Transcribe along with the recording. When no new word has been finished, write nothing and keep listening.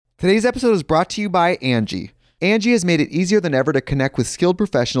Today's episode is brought to you by Angie. Angie has made it easier than ever to connect with skilled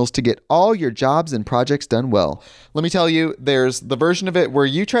professionals to get all your jobs and projects done well. Let me tell you, there's the version of it where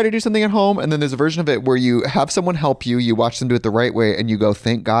you try to do something at home, and then there's a version of it where you have someone help you, you watch them do it the right way, and you go,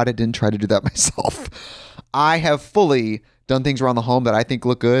 thank God I didn't try to do that myself. I have fully done things around the home that I think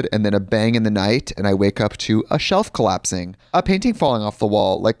look good, and then a bang in the night, and I wake up to a shelf collapsing, a painting falling off the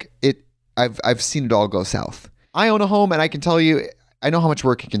wall. I've seen it all go south. I own a home, and I can tell you, I know how much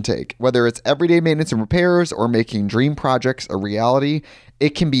work it can take. Whether it's everyday maintenance and repairs or making dream projects a reality,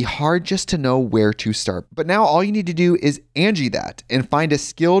 it can be hard just to know where to start. But now all you need to do is Angie that and find a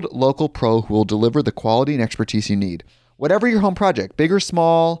skilled local pro who will deliver the quality and expertise you need. Whatever your home project, big or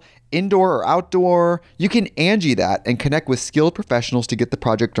small, indoor or outdoor, you can Angie that and connect with skilled professionals to get the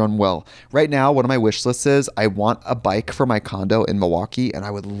project done well. Right now, one of my wish lists is I want a bike for my condo in Milwaukee, and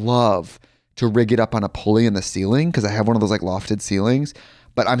I would love to rig it up on a pulley in the ceiling because I have one of those like lofted ceilings,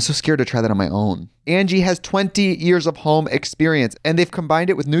 but I'm so scared to try that on my own. Angie has 20 years of home experience, and they've combined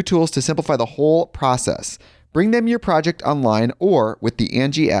it with new tools to simplify the whole process. Bring them your project online or with the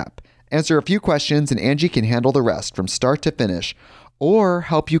Angie app. Answer a few questions and Angie can handle the rest from start to finish, or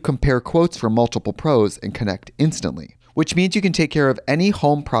help you compare quotes from multiple pros and connect instantly, which means you can take care of any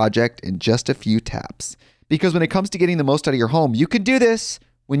home project in just a few taps. Because when it comes to getting the most out of your home, you can do this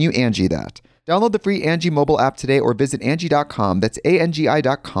when you Angie that. Download the free Angie mobile app today or visit Angie.com. That's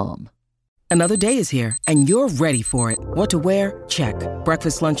ANGI.com. Another day is here, and you're ready for it. What to wear? Check.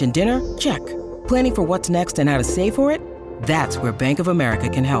 Breakfast, lunch, and dinner? Check. Planning for what's next and how to save for it? That's where Bank of America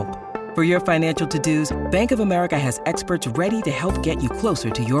can help. For your financial to-dos, Bank of America has experts ready to help get you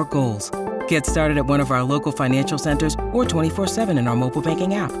closer to your goals. Get started at one of our local financial centers or 24/7 in our mobile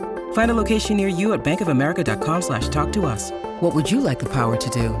banking app. Find a location near you at bankofamerica.com/talktous. What would you like the power to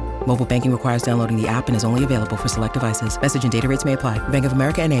do? Mobile banking requires downloading the app and is only available for select devices. Message and data rates may apply. Bank of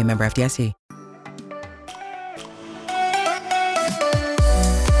America N.A., member FDIC.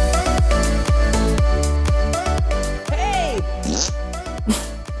 Hey!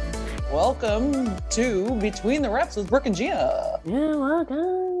 Welcome to Between the Reps with Brooke and Gina. Yeah,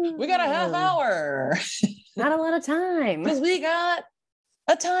 welcome. We got a half hour. Not a lot of time. Because we got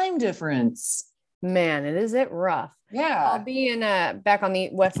a time difference. Man, is it rough. Yeah. I'll be in back on the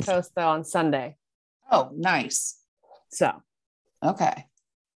West Coast though on Sunday. Oh, nice. So, Okay.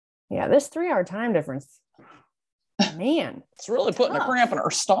 yeah, this 3-hour time difference. Man, It's really putting a cramp in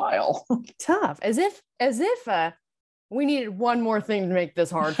our style. tough. As if we needed one more thing to make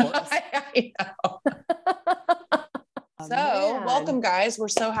this hard for us. I know. So, Man. welcome, guys. We're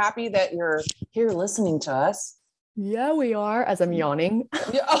so happy that you're here listening to us. Yeah, we are. As I'm yawning.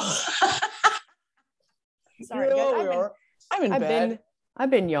 Yeah. Sorry, Yeah, guys, we are. I'm in bed. I've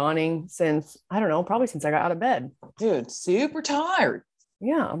been yawning since, I don't know, probably since I got out of bed. Dude, super tired.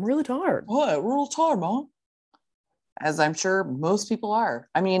 Yeah, I'm really tired. What? We're all tired, Mom. As I'm sure most people are.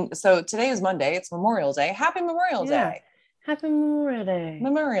 I mean, so today is Monday. It's Memorial Day. Happy Memorial Yeah. Day. Happy Memorial Day.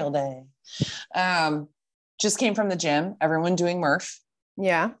 Memorial Day. Just came from the gym. Everyone doing Murph.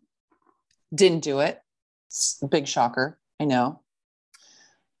 Yeah. Didn't do it. It's a big shocker. I know.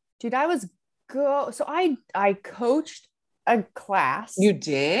 Dude, so I coached a class. You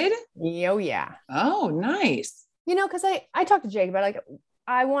did? Oh yeah. Oh, nice. You know, because I talked to Jake about like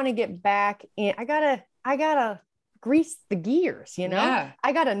I want to get back in. I gotta grease the gears, you know? Yeah.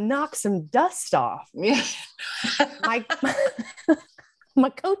 I gotta knock some dust off. Yeah. My my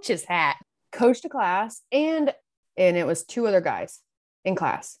coach's hat. Coached a class and it was 2 other guys in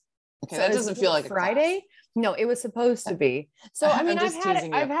class. Okay, So that it doesn't was feel like a Friday. class. No, it was supposed to be. So I mean, I'm I've just had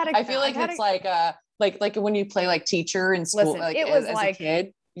teasing you. I feel like it's like when you play like teacher in school, Listen, like it was as like- a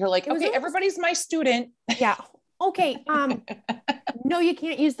kid, you're like, it was okay, almost- everybody's my student. Yeah. Okay. No, you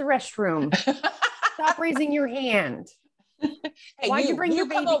can't use the restroom. Stop raising your hand. Hey, Why'd you bring your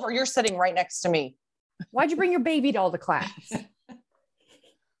come baby? over? You're sitting right next to me. Why'd you bring your baby doll to class?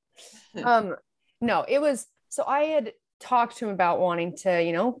 No, it was, so I had talked to him about wanting to,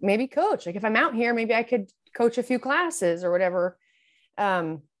 you know, maybe coach. Like if I'm out here, maybe I could coach a few classes or whatever.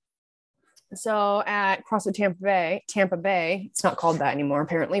 So at CrossFit Tampa Bay, it's not called that anymore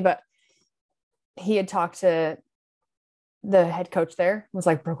apparently, but he had talked to the head coach there, was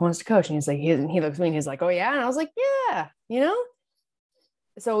like, Brooke wants to coach. And he's like, he looks at me and he's like, oh yeah. And I was like, yeah, you know?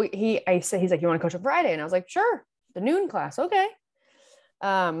 So he's like, you want to coach on Friday? And I was like, sure. The noon class. Okay.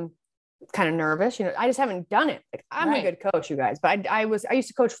 Kind of nervous, you know, I just haven't done it. Like I'm Right. a good coach, you guys, but I used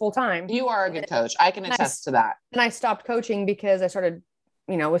to coach full time. You are a good coach. I can attest to that. And I stopped coaching because I started,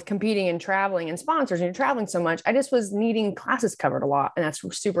 you know, with competing and traveling and sponsors and traveling so much, I just was needing classes covered a lot. And that's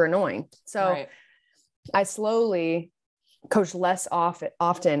super annoying. So Right. I slowly coached less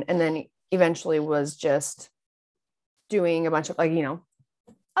often, and then eventually was just doing a bunch of like,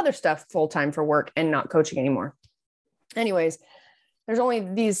 other stuff full time for work and not coaching anymore. Anyways, there's only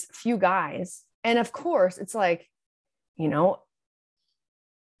these few guys. And of course it's like, it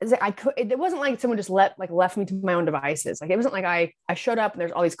wasn't like someone just left me to my own devices. Like, it wasn't like I showed up and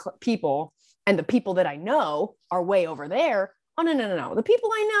there's all these people and the people that I know are way over there. Oh, no. The people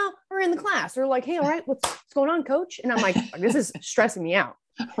I know are in the class. They're like, hey, all right, what's going on, coach? And I'm like, this is stressing me out.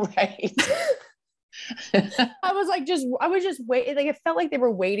 Right. I was just waiting. Like, it felt like they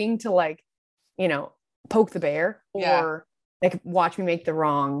were waiting to poke the bear or like watch me make the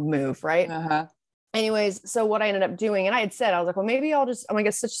wrong move. Right. Uh-huh. Anyways, so what I ended up doing, and I had said, I was like, well, maybe I'm gonna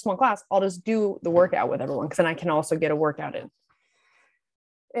get such a small class. I'll just do the workout with everyone, because then I can also get a workout in.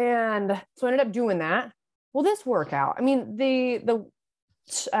 And so I ended up doing that. Well, this workout, I mean, the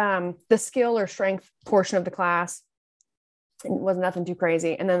skill or strength portion of the class, it was nothing too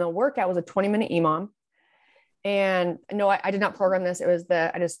crazy. And then the workout was a 20-minute EMOM. And no, I did not program this. It was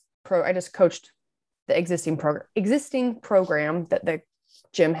I just coached the existing program that the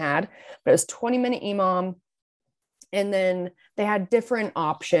gym had, but it was 20-minute EMOM. And then they had different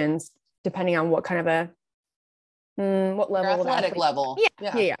options depending on what kind of what level, your athletic level.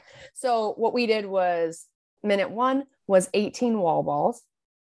 Yeah. So what we did was, minute 1 was 18 wall balls.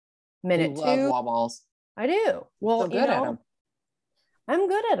 Minute 2, love wall balls. I do. Well, So good at them. I'm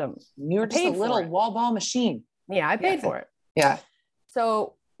good at them. You're just a little wall ball machine. Yeah, I paid for it. Yeah.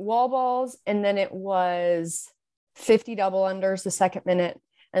 So wall balls, and then it was 50 double unders the second minute,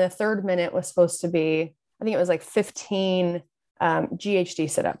 and the third minute was supposed to be, I think it was like 15 GHD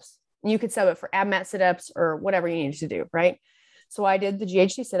sit-ups. You could sub it for ab mat sit-ups or whatever you needed to do, right? So I did the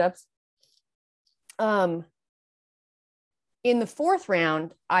GHD sit-ups. In the fourth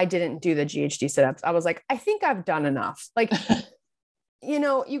round, I didn't do the GHD sit-ups. I was like, I think I've done enough. Like,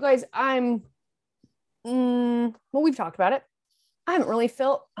 you guys, well, we've talked about it. I haven't really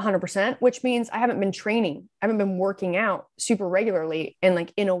felt 100%, which means I haven't been training. I haven't been working out super regularly and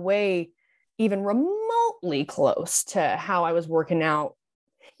like in a way, even remotely close to how I was working out,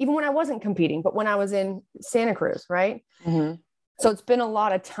 even when I wasn't competing, but when I was in Santa Cruz. Right. Mm-hmm. So it's been a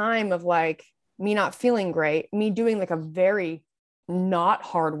lot of time of like me not feeling great, me doing like a very not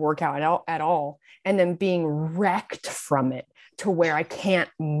hard workout at all, and then being wrecked from it to where I can't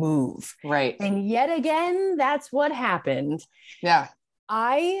move. Right. And yet again, that's what happened. Yeah.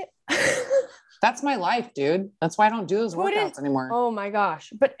 That's my life, dude. That's why I don't do those workouts anymore. Oh my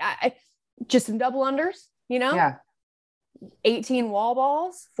gosh. But I just some double unders, Yeah. 18 wall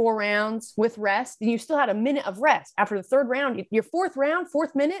balls, 4 rounds with rest. And you still had a minute of rest after the third round. Your fourth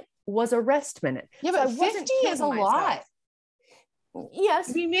minute was a rest minute. Yeah, but 50 is a lot. Yes.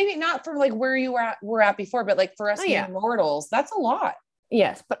 I mean, maybe not for like where you were at before, but like for us mortals, that's a lot.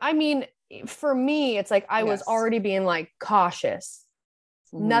 Yes. But I mean, for me, it's like I was already being like cautious,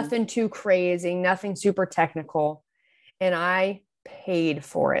 nothing too crazy, nothing super technical. And I paid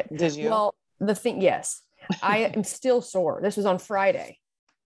for it. Did you? Well, yes, I am still sore. This was on Friday.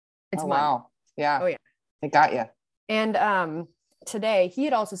 It's wow. Yeah. Oh yeah. It got you. And today he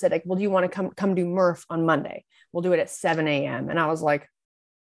had also said like, well, do you want to come do Murph on Monday? We'll do it at 7 a.m. And I was like,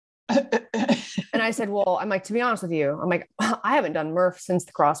 and I said, well, I'm like, to be honest with you, I'm like, I haven't done Murph since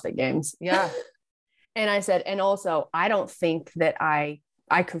the CrossFit Games. Yeah. And I said, and also I don't think that I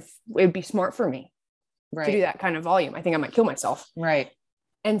could, it would be smart for me to do that kind of volume. I think I might kill myself. Right.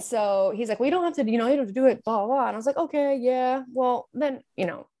 And so he's like, well, you don't have to, you don't have to do it, blah, blah, blah. And I was like, okay, yeah. Well, then,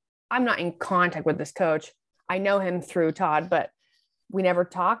 I'm not in contact with this coach. I know him through Todd, but we never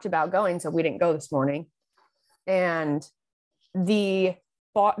talked about going. So we didn't go this morning. And the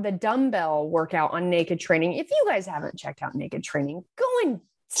dumbbell workout on Naked Training. If you guys haven't checked out Naked Training, go and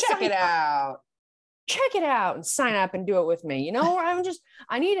check it out. Check it out and sign up and do it with me. I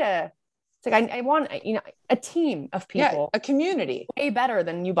want, a team of people, a community, way better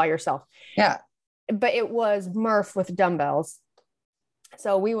than you by yourself. Yeah. But it was Murph with dumbbells.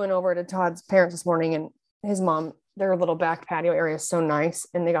 So we went over to Todd's parents this morning, and his mom, their little back patio area is so nice.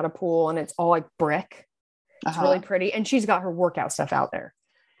 And they got a pool and it's all like brick. It's really pretty. And she's got her workout stuff out there.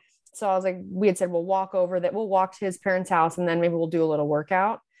 So I was like, we had said, we'll walk to his parents' house and then maybe we'll do a little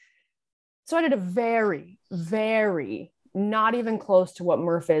workout. So I did a very, very not even close to what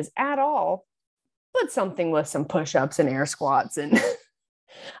Murph is at all, but something with some push-ups and air squats. And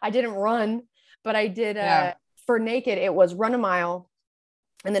I didn't run, but I did, for Naked, it was run a mile.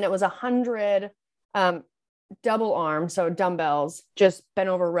 And then it was 100 double arm. So dumbbells, just bent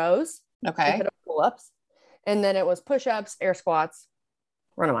over rows. Okay. Pull-ups. And then it was push-ups, air squats,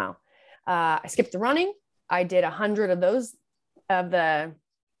 run a mile. I skipped the running. I did 100 of those of the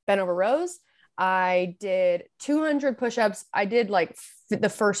bent over rows. I did 200 push-ups. I did like the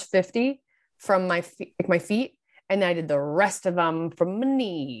first 50 from my feet. And then I did the rest of them from my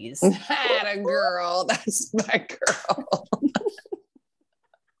knees. That a girl. That's my girl.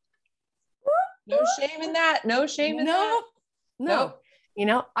 No shame in that. No shame in that. No. Nope. You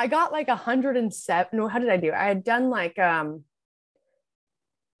know, I got like 107. No, how did I do? I had done like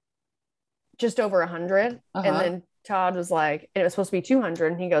just over 100. And then Todd was like, and it was supposed to be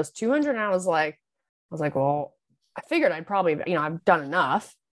 200. And he goes, 200. And I was like, well, I figured I'd probably, you know, I've done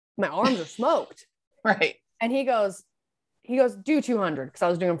enough. My arms are smoked. Right. And he goes, do 200. Because I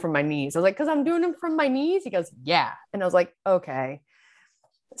was doing them from my knees. I was like, because I'm doing them from my knees. He goes, yeah. And I was like, okay.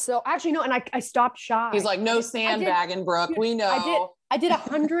 So actually, no. And I stopped shy. He's like, no sandbagging, Brooke. We know. I did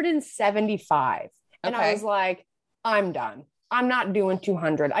 175. And I was like, I'm done. I'm not doing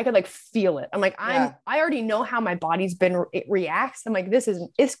 200. I could like feel it. I'm like, I already know how my body's it reacts. I'm like,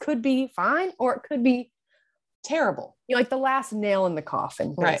 this could be fine, or it could be terrible. You know, like the last nail in the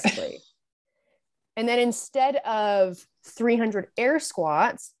coffin, basically. Right. And then instead of 300 air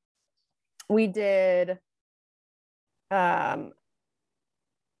squats, we did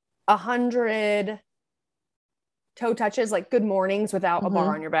 100 toe touches, like good mornings without a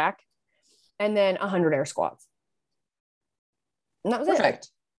bar on your back, and then 100 air squats. And that was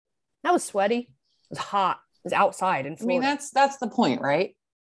perfect. That was sweaty. It was hot. It was outside in Florida. I mean, that's the point, right?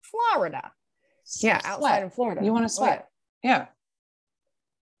 Florida. Yeah, outside in Florida. You want to sweat. Yeah.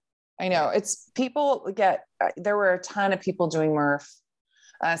 I know. It's people there were a ton of people doing Murph.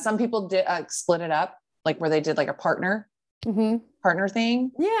 Some people did split it up, like where they did like a partner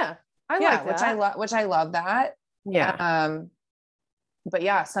thing. Yeah. I like that. Which I love that. Yeah. But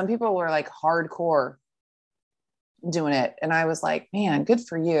yeah, some people were like hardcore doing it. And I was like, man, good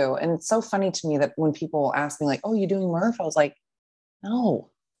for you. And it's so funny to me that when people ask me like, oh, you doing Murph? I was like, no.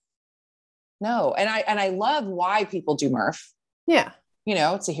 And I love why people do Murph. Yeah. You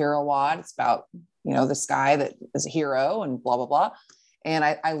know, it's a hero WOD. It's about, you know, this guy that is a hero and blah, blah, blah. And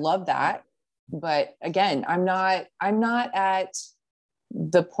I love that. But again, I'm not at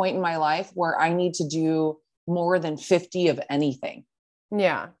the point in my life where I need to do more than 50 of anything.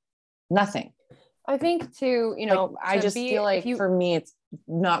 Yeah. Nothing. I think too, you know, like, I just feel like for me, it's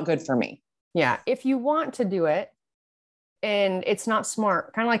not good for me. Yeah. If you want to do it and it's not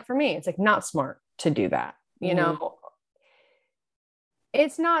smart, kind of like for me, it's like not smart to do that. You know,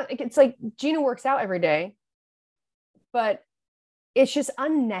 it's like Gina works out every day, but it's just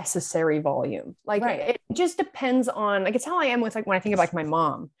unnecessary volume. Like it just depends on, like, it's how I am with like, when I think of like my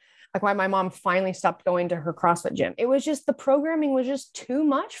mom, like why my mom finally stopped going to her CrossFit gym. It was just, the programming was just too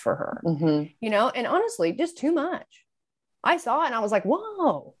much for her, you know, and honestly, just too much. I saw it and I was like,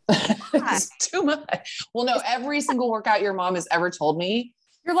 whoa, it's too much. Well, no, every single workout your mom has ever told me,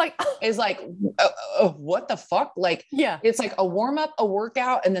 you're like, is like, what the fuck? Like, yeah, it's like a warm up, a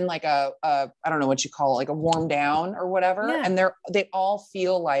workout, and then like I don't know what you call it, like a warm down or whatever. Yeah. And they all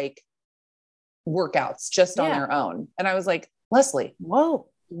feel like workouts just on their own. And I was like, Leslie, whoa,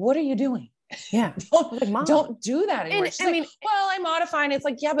 what are you doing? Yeah. Don't do that anymore. And, I mean, well, I'm modifying. It's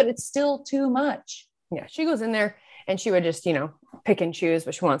like, yeah, but it's still too much. Yeah. She goes in there and she would just, you know, pick and choose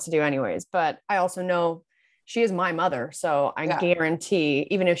what she wants to do anyways. But I also know she is my mother. So I guarantee,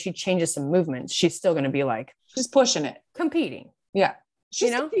 even if she changes some movements, she's still going to be like, she's pushing it, competing. Yeah.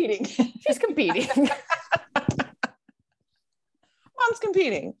 She's competing. She's competing. Mom's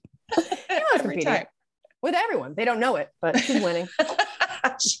competing. Mom's competing time. With everyone. They don't know it, but she's winning.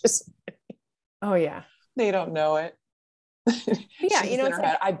 Oh yeah. They don't know it. Yeah. You know, in her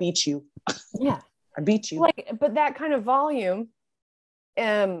head, I beat you. Yeah. I beat you. Like, but that kind of volume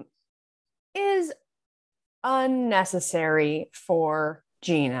is unnecessary for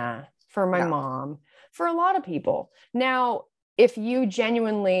Gina, for my mom, for a lot of people. Now, if you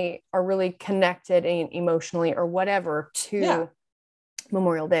genuinely are really connected emotionally or whatever to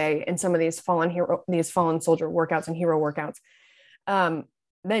Memorial Day and some of these fallen soldier workouts and hero workouts,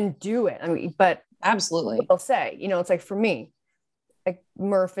 then do it. I mean, but absolutely, I'll say, you know, it's like for me, like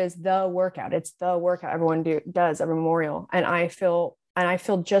Murph is the workout. It's the workout everyone does at Memorial. And I feel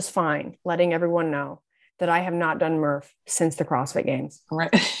just fine letting everyone know that I have not done Murph since the CrossFit Games.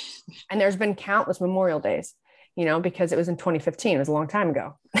 Right. And there's been countless Memorial Days, you know, because it was in 2015. It was a long time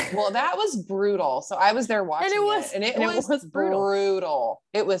ago. Well, that was brutal. So I was there watching and it was brutal.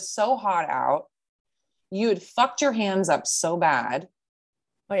 It was so hot out. You had fucked your hands up so bad.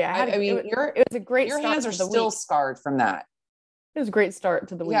 Oh yeah. It was a great your start. Hands are still scarred from that. It was a great start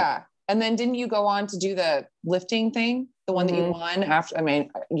to the week. Yeah. And then didn't you go on to do the lifting thing? The one that you Mhm. won after, I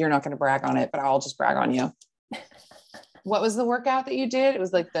mean, you're not going to brag on it, but I'll just brag on you. What was the workout that you did? It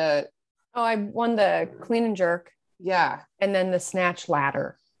was like Oh, I won the clean and jerk yeah, and then the snatch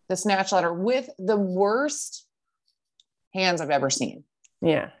ladder. the snatch ladder with the worst hands I've ever seen.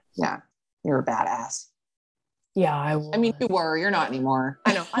 Yeah. Yeah. You're a badass. Yeah, I was. I mean, you were, you're not anymore.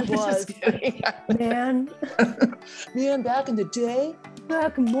 I know, I was. Just kidding. Man, Man, back in the day.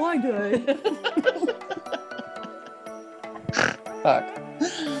 back in my day.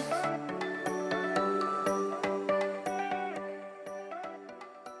 Fuck.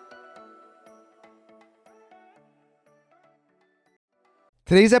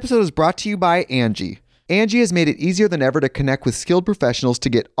 Today's episode is brought to you by Angie. Angie has made it easier than ever to connect with skilled professionals to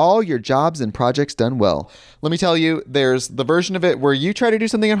get all your jobs and projects done well. Let me tell you, there's the version of it where you try to do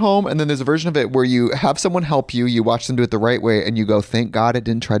something at home, and then there's a version of it where you have someone help you, you watch them do it the right way, and you go, thank God I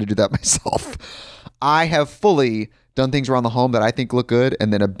didn't try to do that myself. I have fully done things around the home that I think look good,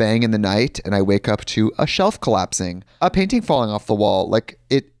 and then a bang in the night, and I wake up to a shelf collapsing, a painting falling off the wall.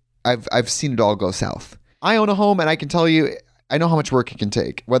 I've seen it all go south. I own a home, and I can tell you, I know how much work it can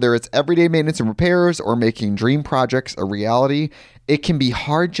take. Whether it's everyday maintenance and repairs or making dream projects a reality, it can be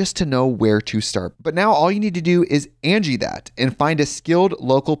hard just to know where to start. But now all you need to do is Angie that and find a skilled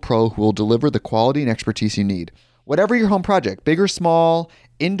local pro who will deliver the quality and expertise you need. Whatever your home project, big or small,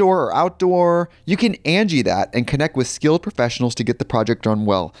 indoor or outdoor, you can Angie that and connect with skilled professionals to get the project done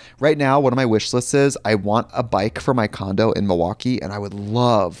well. Right now, one of my wish lists is I want a bike for my condo in Milwaukee, and I would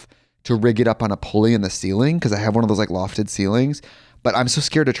love to rig it up on a pulley in the ceiling because I have one of those like lofted ceilings, but I'm so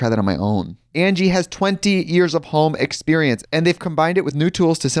scared to try that on my own. Angie has 20 years of home experience, and they've combined it with new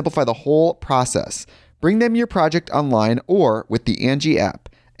tools to simplify the whole process. Bring them your project online or with the Angie app.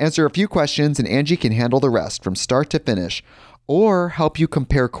 Answer a few questions and Angie can handle the rest from start to finish, or help you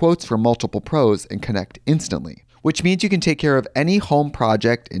compare quotes from multiple pros and connect instantly, which means you can take care of any home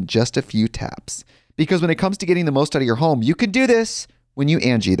project in just a few taps. Because when it comes to getting the most out of your home, you can do this when you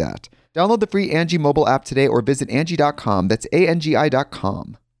Angie that. Download the free Angie mobile app today or visit Angie.com. That's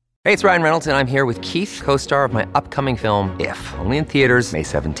ANGI.com. Hey, it's Ryan Reynolds, and I'm here with Keith, co-star of my upcoming film, If, only in theaters May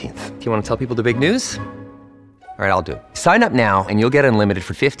 17th. Do you want to tell people the big news? All right, I'll do it. Sign up now and you'll get unlimited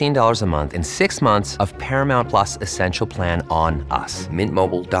for $15 a month and 6 months of Paramount Plus Essential Plan on us.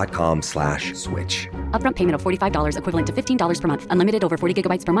 MintMobile.com/switch. Upfront payment of $45 equivalent to $15 per month. Unlimited over 40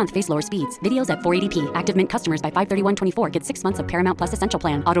 gigabytes per month. Face lower speeds. Videos at 480p. Active Mint customers by 531.24 get 6 months of Paramount Plus Essential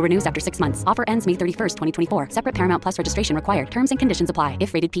Plan. Auto renews after 6 months. Offer ends May 31st, 2024. Separate Paramount Plus registration required. Terms and conditions apply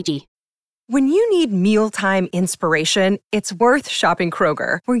if rated PG. When you need mealtime inspiration, it's worth shopping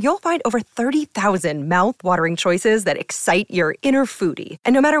Kroger, where you'll find over 30,000 mouth-watering choices that excite your inner foodie.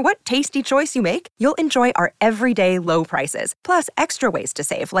 And no matter what tasty choice you make, you'll enjoy our everyday low prices, plus extra ways to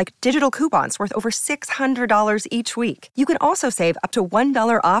save, like digital coupons worth over $600 each week. You can also save up to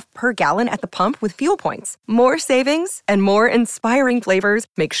 $1 off per gallon at the pump with fuel points. More savings and more inspiring flavors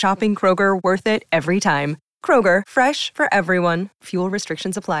make shopping Kroger worth it every time. Kroger, fresh for everyone. Fuel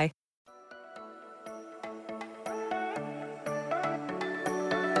restrictions apply.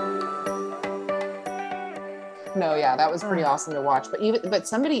 No, yeah, that was pretty awesome to watch. But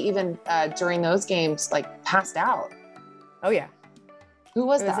somebody even during those games like passed out. Oh, yeah. Who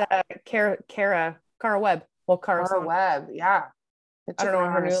was It was that? Cara Webb. Well, Cara Webb. Yeah. It I don't took know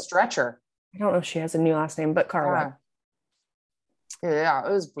her her on a new- stretcher. I don't know if she has a new last name, but Cara Webb. Yeah,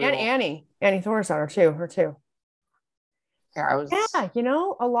 it was brutal. And Annie Thor's daughter too. Her too. Yeah, it was. Yeah, a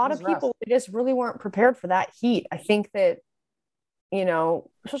lot It of was people they just really weren't prepared for that heat. I think that,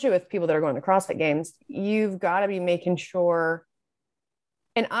 especially with people that are going to CrossFit games, you've got to be making sure.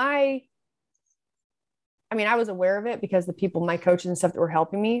 And I was aware of it because the people, my coaches and stuff that were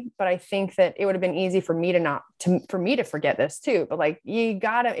helping me, but I think that it would have been easy for me to forget this too. But like, you just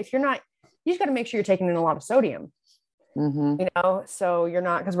got to make sure you're taking in a lot of sodium, so you're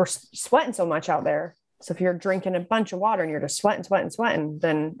not, because we're sweating so much out there. So if you're drinking a bunch of water and you're just sweating,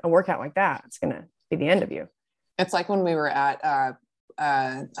 then a workout like that, it's going to be the end of you. It's like when we were at,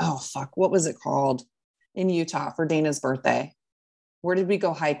 what was it called in Utah for Dana's birthday? Where did we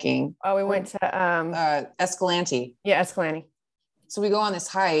go hiking? Oh, we went to Escalante. Yeah, Escalante. So we go on this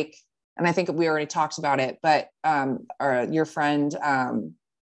hike, and I think we already talked about it, but your friend, I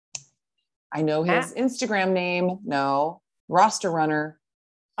know his Instagram name. No, roster runner.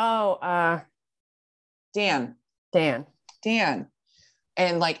 Oh, Dan.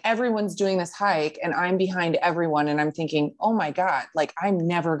 And like everyone's doing this hike and I'm behind everyone and I'm thinking, oh my God, like I'm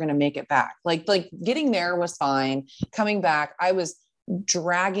never going to make it back. Like getting there was fine. Coming back, I was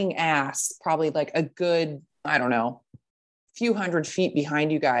dragging ass, probably like a good, I don't know, few hundred feet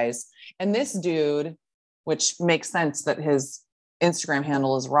behind you guys. And this dude which makes sense that his Instagram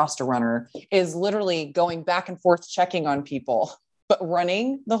handle is Roster Runner, is literally going back and forth checking on people, but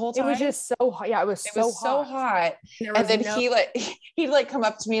running the whole time. It was just so hot. Yeah, it was so hot. And then he'd like come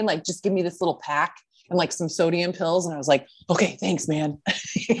up to me and like just give me this little pack and like some sodium pills. And I was like, okay, thanks, man.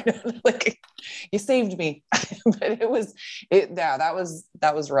 Like you saved me. But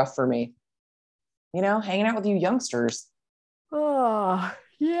that was rough for me. Hanging out with you youngsters. Oh,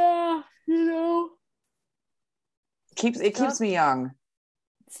 yeah. It keeps me young.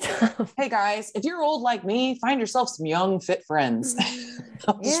 Hey guys, if you're old like me, find yourself some young, fit friends.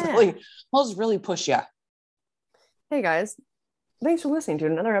 I'll just really push you. Hey guys, thanks for listening to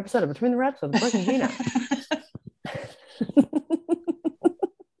another episode of Between the Reps with Brooke and Gina.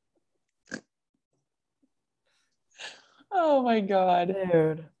 Oh my God.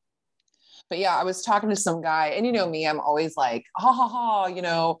 Dude. But yeah, I was talking to some guy, and me, I'm always like, ha ha ha,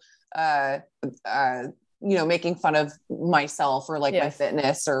 making fun of myself or like my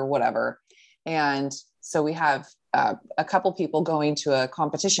fitness or whatever. And so we have a couple people going to a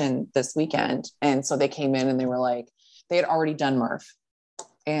competition this weekend. And so they came in and they were like, they had already done Murph.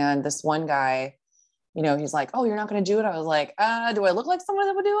 And this one guy, he's like, oh, you're not going to do it. I was like, do I look like someone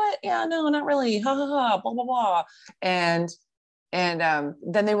that would do it? Yeah, no, not really. Ha ha ha, blah, blah, blah. And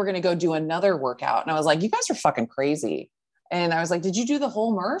then they were going to go do another workout. And I was like, you guys are fucking crazy. And I was like, did you do the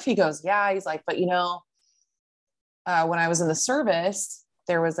whole Murph? He goes, yeah. He's like, but when I was in the service,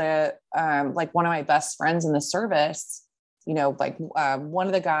 there was like one of my best friends in the service, one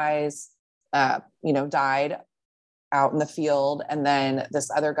of the guys, died out in the field. And then this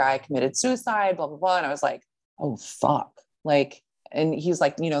other guy committed suicide, blah, blah, blah. And I was like, oh, fuck. Like, and he's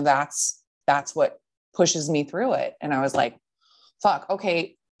like, that's what pushes me through it. And I was like, fuck.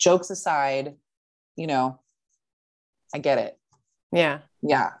 Okay. Jokes aside, I get it. Yeah.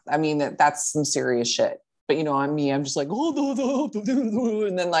 Yeah. I mean, that's some serious shit. But on me, I'm just like,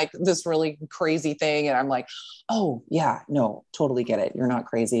 and then like this really crazy thing. And I'm like, oh yeah, no, totally get it. You're not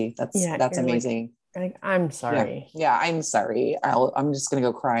crazy. That's amazing. Like, I'm sorry. Yeah, I'm sorry. I'm just going to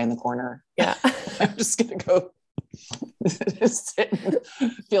go cry in the corner. Yeah. I'm just going to go sit and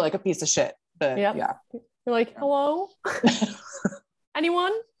feel like a piece of shit. But yeah. You're like, hello?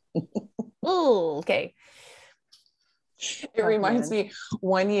 Anyone? Oh, okay. It reminds me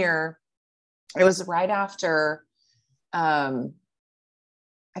one year, it was right after, I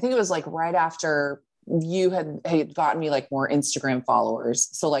think it was like right after you had gotten me like more Instagram followers.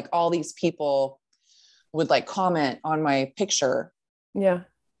 So like all these people would like comment on my picture. Yeah.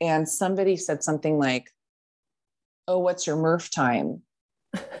 And somebody said something like, oh, what's your Murph time?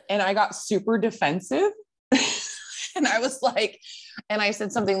 And I got super defensive. And I was like, and I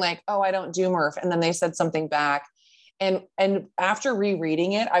said something like, oh, I don't do Murph. And then they said something back. And after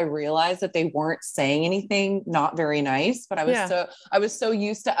rereading it, I realized that they weren't saying anything not very nice, but I was so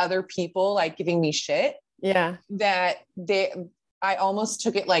used to other people like giving me shit. Yeah. That I almost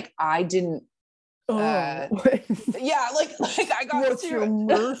took it like I didn't. Yeah, like I got. What's your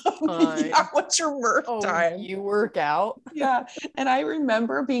Murph time? Yeah, what's your Murph time? You work out. Yeah, and I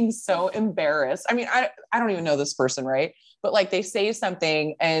remember being so embarrassed. I mean, I don't even know this person, right? But like they say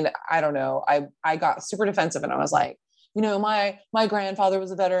something, and I don't know. I got super defensive, and I was like, my grandfather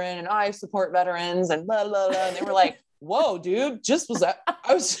was a veteran, and I support veterans, and blah blah blah. And they were like, whoa, dude,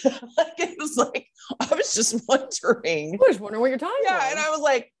 I was like, I was just wondering. I was wondering what your time was. Yeah, and I was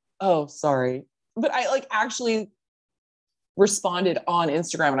like, oh, sorry. But I like actually responded on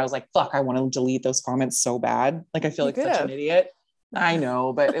Instagram and I was like, fuck, I want to delete those comments so bad. Like, I feel like such an idiot. I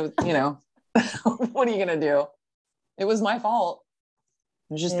know, but it was, what are you going to do? It was my fault.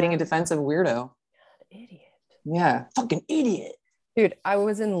 I was just being a defensive weirdo. Idiot. Yeah. Fucking idiot. Dude, I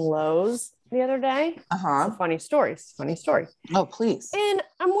was in Lowe's the other day. Uh-huh. It's a funny story. Oh, please. And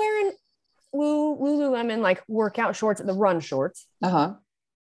I'm wearing Lululemon like workout shorts, the run shorts. Uh-huh.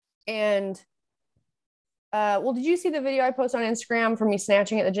 And did you see the video I posted on Instagram from me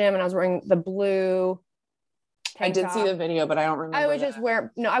snatching at the gym and I was wearing the blue I did see the video, but I don't remember. I was just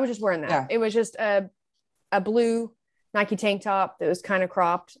wearing that. Yeah. It was just a blue Nike tank top that was kind of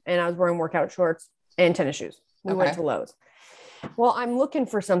cropped and I was wearing workout shorts and tennis shoes. We went to Lowe's. Well, I'm looking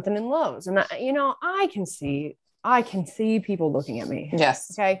for something in Lowe's and I can see people looking at me.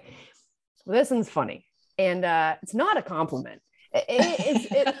 Yes. Okay. Well, this one's funny and it's not a compliment.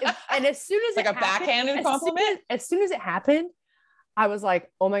 And as soon as like a backhanded compliment, as soon as it happened, I was like,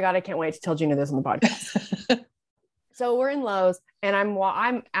 oh my God, I can't wait to tell Gina this on the podcast. So we're in Lowe's and I'm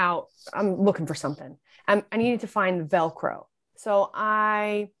out, I'm looking for something. I needed to find Velcro. So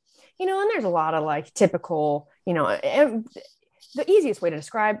and there's a lot of like typical, the easiest way to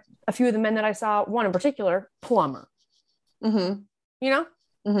describe a few of the men that I saw, one in particular, plumber. Mm-hmm. You know,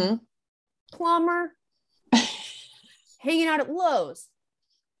 Mm-hmm. plumber, hanging out at Lowe's.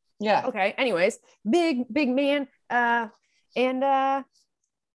 Yeah. Okay. Anyways, big man, and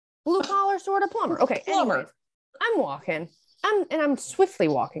blue collar sort of plumber. Okay. Plumber. Anyways, I'm walking. I'm swiftly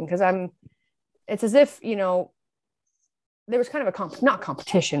walking because it's as if, you know, there was kind of a not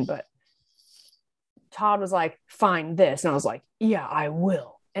competition, but Todd was like, find this. And I was like, yeah, I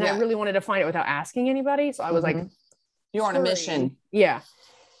will. And I really wanted to find it without asking anybody. So I was like, you're on a mission. Yeah.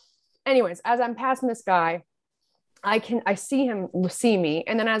 Anyways, as I'm passing this guy, I see him see me.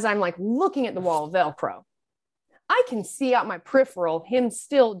 And then as I'm like looking at the wall of Velcro, I can see out my peripheral, him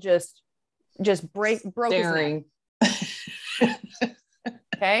still just broke Staring. his neck.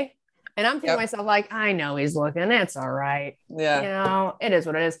 Okay. And I'm thinking to myself, like, I know he's looking. It's all right. Yeah. You know, it is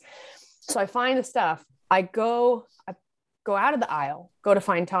what it is. So I find the stuff. I go out of the aisle, go to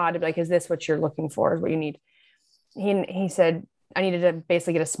find Todd to be like, is this what you're looking for? Is what you need? He said, I needed to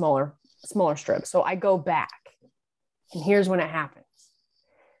basically get a smaller strip. So I go back, and here's when it happens.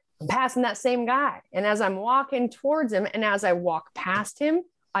 I'm passing that same guy. And as I'm walking towards him, and as I walk past him,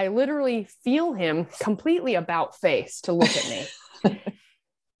 I literally feel him completely about face to look at me.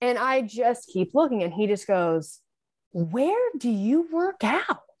 And I just keep looking, and he just goes, where do you work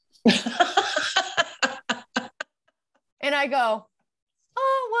out? And I go,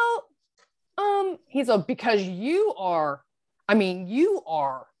 oh, well, he's like, because you are like,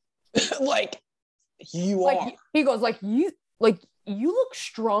 you are. He goes, like, you look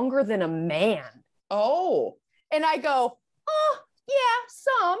stronger than a man. Oh. And I go, oh, yeah,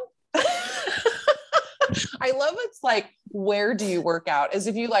 some. I love it's like, where do you work out? As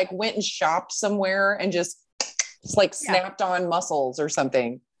if you like went and shopped somewhere and just like snapped on muscles or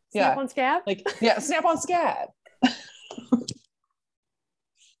something. Snap on scab? Like, snap on scab.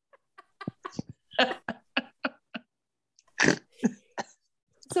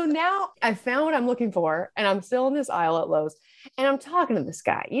 So now I found what I'm looking for, and I'm still in this aisle at Lowe's, and I'm talking to this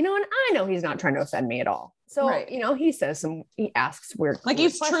guy, you know, and I know he's not trying to offend me at all. So, you know, he asks weird, like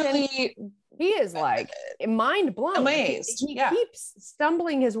he's questions. truly, he is like mind blown, amazed. He keeps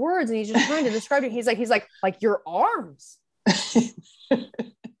stumbling his words, and he's just trying to describe it. He's like your arms.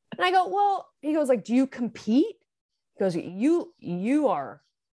 And I go, well, he goes like, do you compete? He goes, you're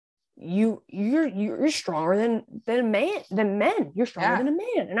stronger than men. You're stronger than a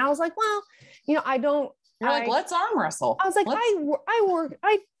man. And I was like, well, you know, you're like, let's arm wrestle. I was like,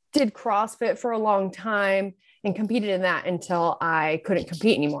 I did CrossFit for a long time and competed in that until I couldn't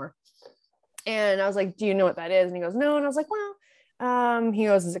compete anymore. And I was like, do you know what that is? And he goes, no. And I was like, well, he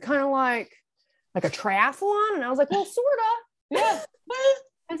goes, is it kind of like a triathlon? And I was like, well, sort of. Yeah.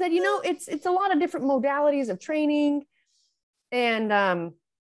 I said, you know, it's a lot of different modalities of training. And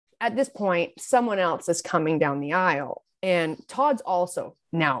at this point, someone else is coming down the aisle, and Todd's also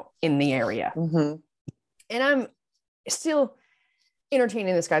now in the area. Mm-hmm. And I'm still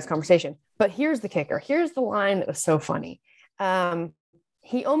entertaining this guy's conversation. But here's the kicker. Here's the line that was so funny.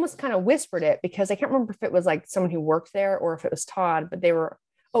 He almost kind of whispered it, because I can't remember if it was like someone who worked there or if it was Todd, but it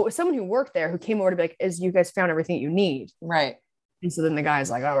was someone who worked there who came over to be like, you guys found everything you need. Right. And so then the guy's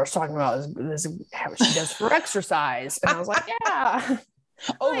like, oh, we're talking about this how she does for exercise. And I was like, yeah.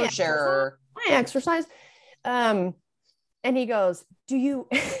 Oversharer. I exercise. And he goes, do you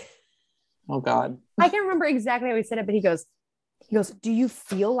oh God. I can't remember exactly how he said it, but he goes, do you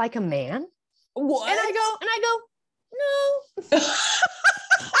feel like a man? What? And I go, no.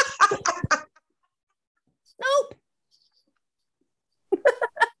 Nope.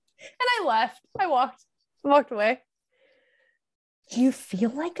 And I left. I walked away. Do you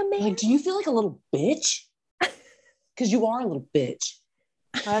feel like a man? Like, do you feel like a little bitch? Because you are a little bitch.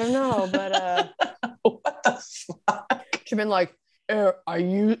 I don't know, but what the fuck? She's been like, are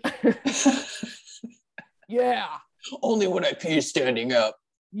you? Yeah. Only when I pee standing up.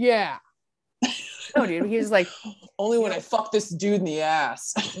 Yeah. No, dude. He was like, only when I fuck this dude in the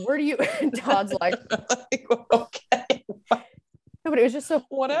ass. Where do you? Todd's like, okay. No, but it was just so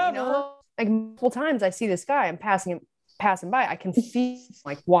whatever. You know, like multiple times I see this guy, I'm passing by. I can feel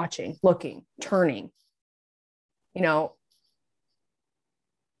like watching, looking, turning. You know.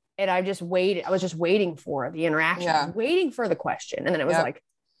 And I was just waiting for the interaction, waiting for the question. And then it was like,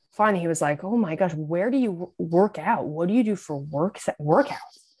 finally, he was like, oh my gosh, where do you work out? What do you do for workouts?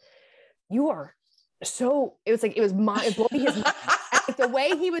 You are so, it was mind blowing his mind. Like, the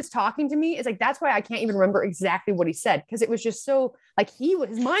way he was talking to me is like, that's why I can't even remember exactly what he said. Cause it was just so like,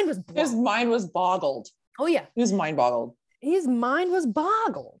 his mind was blown. His mind was boggled. Oh yeah. His mind boggled. His mind was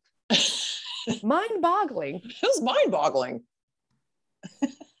boggled. Mind boggling. It was mind boggling.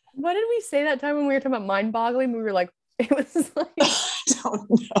 What did we say that time when we were talking about mind boggling? We were like, it was like, I don't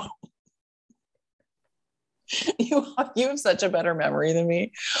know. You have such a better memory than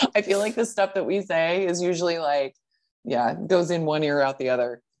me. I feel like the stuff that we say is usually like, yeah, goes in one ear out the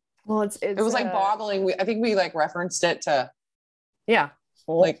other. well, it's It was like boggling. I think we like referenced it to yeah.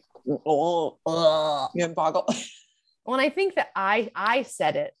 like, yeah, boggle. Well, and I think that I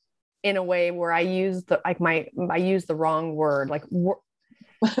said it in a way where I used the wrong word, like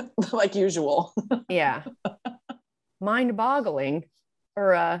like usual. yeah, mind boggling,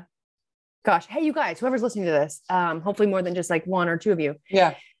 or gosh, hey, you guys, whoever's listening to this, hopefully more than just like one or two of you.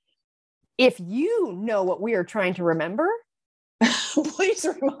 Yeah. If you know what we are trying to remember, please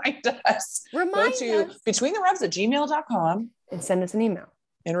remind us. Go to betweentherubs@gmail.com and send us an email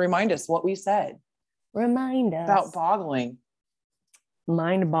and remind us what we said. Remind us About boggling.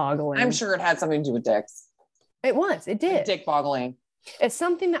 mind boggling. I'm sure it had something to do with dicks. It did. Like dick boggling. It's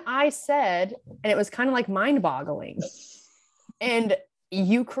something that I said, and it was kind of like mind boggling. And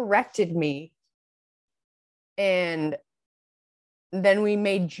you corrected me. And then we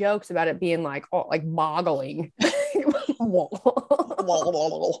made jokes about it being like, oh, like boggling.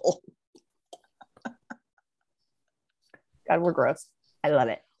 God, we're gross. I love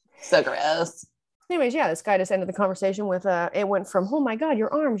it. So gross. Anyways, yeah, this guy just ended the conversation with it went from, oh my God,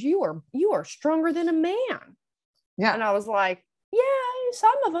 your arms, you are stronger than a man. Yeah. And I was like, yeah,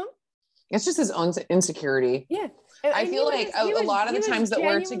 some of them. It's just his own insecurity. Yeah. I feel like a lot of the times that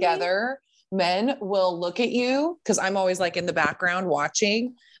we're together, men will look at you, because I'm always like in the background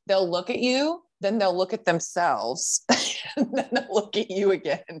watching. They'll look at you, then they'll look at themselves, and then they'll look at you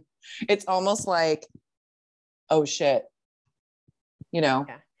again. It's almost like, oh shit, you know?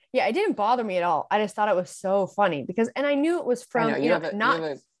 Yeah, it didn't bother me at all. I just thought it was so funny because, and I knew it was from, you have a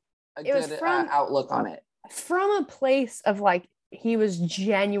good outlook on it. From a place of like, he was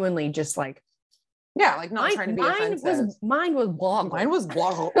genuinely just like, yeah, like not trying to be offensive. Mine was boggle. Mine was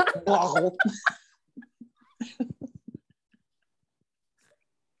boggle. Boggle.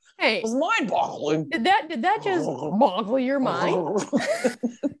 Hey, it was mind boggling. Did that just boggle your mind? Are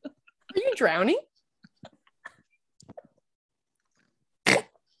you drowning?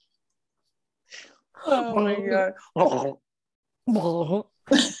 Oh my God.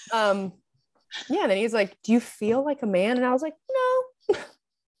 Yeah, then he's like, do you feel like a man? And I was like, no.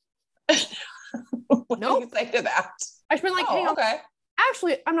 What do you say to that? I just been like, hey, okay.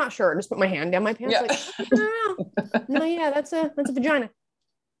 Actually, I'm not sure. Just put my hand down my pants. Yeah. Like, I don't know. No, yeah, that's a vagina.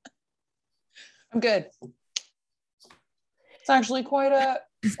 I'm good. It's actually quite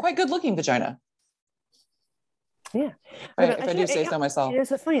good looking vagina. Yeah. If I do say so myself. It's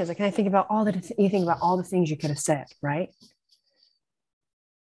so funny. It's like, can I think about you think about all the things you could have said, right?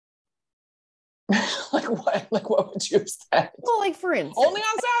 Like what? Like what would you have said? Well, like for instance, only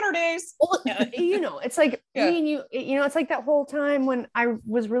on Saturdays. Well, it's like me and you. It's like that whole time when I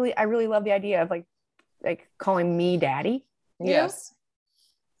really love the idea of like calling me daddy. Yes. Know?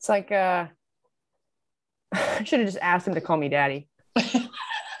 It's like I should have just asked him to call me daddy.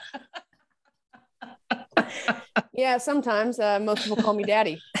 Yeah, sometimes most people call me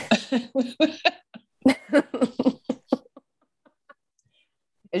daddy.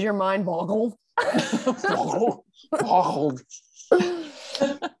 Is your mind boggled? Boggled.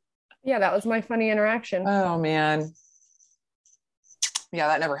 Yeah, that was my funny interaction. Oh man. Yeah,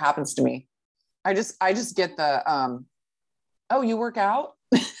 that never happens to me. I just get the oh, you work out?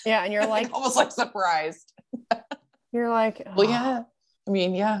 Yeah, and you're like almost like surprised. You're like, oh. Well, yeah. I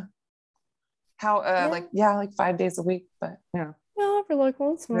mean, yeah. How like 5 days a week, but yeah. No, for like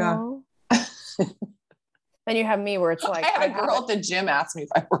once in a while. Then you have me where it's like I had a girl at the gym ask me if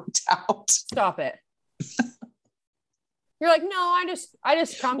I worked out. Stop it. You're like, no, I just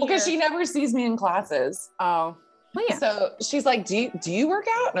come here. Because she never sees me in classes. Oh. Well, yeah. So she's like, do you work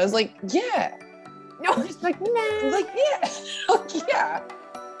out? And I was like, yeah. No, she's like, nah. Like, yeah. Like, yeah.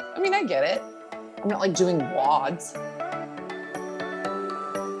 I mean, I get it. I'm not like doing WODs.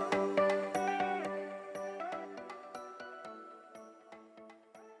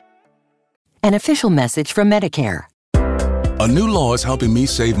 An official message from Medicare. A new law is helping me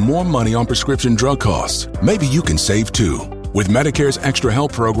save more money on prescription drug costs. Maybe you can save too. With Medicare's Extra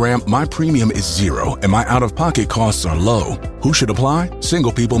Help program, my premium is zero and my out-of-pocket costs are low. Who should apply?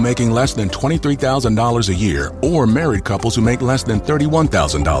 Single people making less than $23,000 a year or married couples who make less than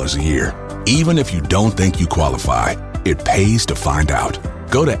 $31,000 a year. Even if you don't think you qualify, it pays to find out.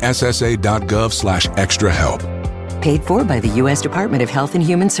 Go to ssa.gov/extrahelp. Paid for by the U.S. Department of Health and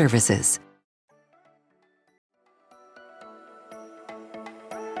Human Services.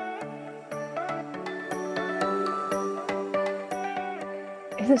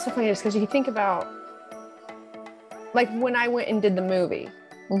 it's so funny just because you think about like when I went and did the movie,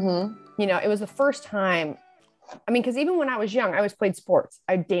 you know, it was the first time. I mean, because even when I was young, I always played sports.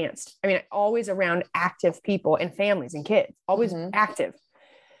 I danced. I mean, always around active people and families and kids, always active.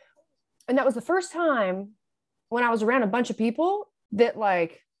 And that was the first time when I was around a bunch of people that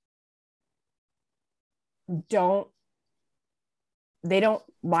like they don't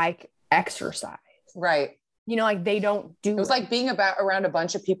like exercise. Right. You know, like they don't do it. Was like being around a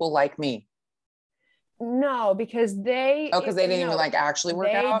bunch of people like me. No, because they didn't even like actually work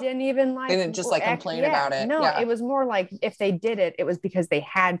out. They didn't even like. They didn't just like complain about it. No, it was more like if they did it, it was because they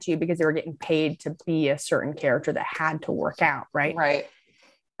had to, because they were getting paid to be a certain character that had to work out. Right. Right.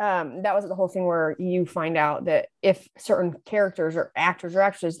 That was the whole thing where you find out that if certain characters or actors or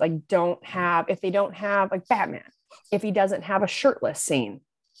actresses like if they don't have like Batman, if he doesn't have a shirtless scene,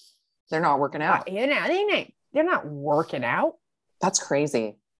 they're not working out. They're not working out. That's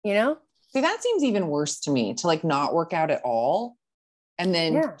crazy. You know? See, that seems even worse to me, to like not work out at all and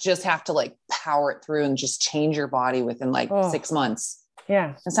then just have to like power it through and just change your body within like 6 months.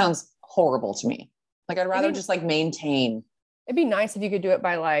 Yeah. That sounds horrible to me. Like I'd rather just like maintain. It'd be nice if you could do it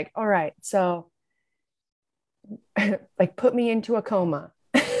by like, all right, so like put me into a coma.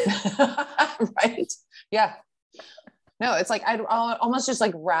 Right. Yeah. No, it's like, I'd almost just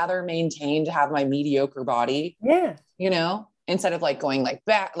like rather maintain to have my mediocre body. Yeah. You know? Instead of like going like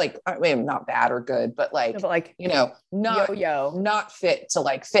bad, like not bad or good, but like, you know, not fit to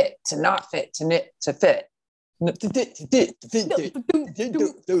like fit to not fit to knit to fit. And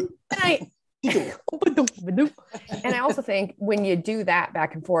I also think when you do that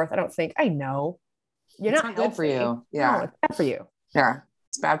back and forth, I know you're not good for you. Yeah. No, it's bad for you. Yeah.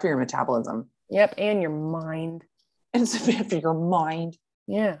 It's bad for your metabolism. Yep. And your mind. And it's bad for your mind.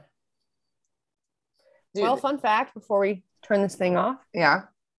 Yeah. Dude. Well, fun fact before we turn this thing off. Yeah.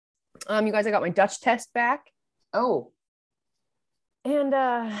 You guys, I got my Dutch test back. Oh. And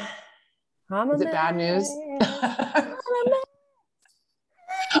is it bad news?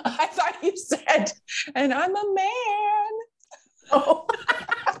 I thought you said, and I'm a man. Oh.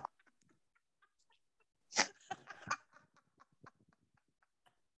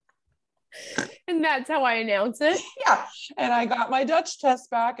 And that's how I announce it. Yeah. And I got my Dutch test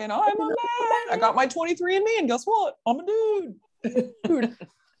back and I'm a man. I got my 23andMe and guess what? I'm a dude.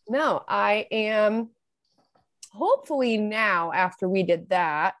 No, I am hopefully now after we did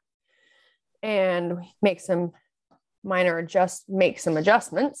that and make some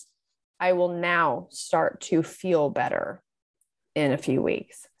adjustments, I will now start to feel better in a few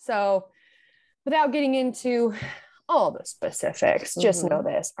weeks. So without getting into all the specifics, just know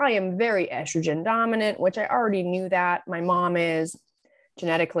this: I am very estrogen dominant, which I already knew that. My mom is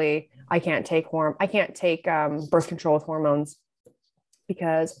genetically. I can't take birth control with hormones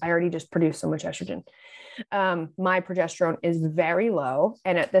because I already just produce so much estrogen. My progesterone is very low,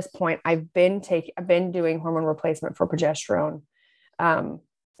 and at this point, I've been doing hormone replacement for progesterone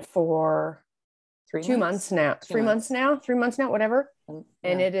for 3 months now. 3 months now, whatever.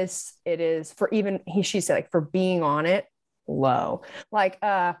 And it is for she said, like, for being on it low, like,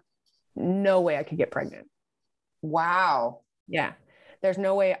 no way I could get pregnant. Wow. Yeah. There's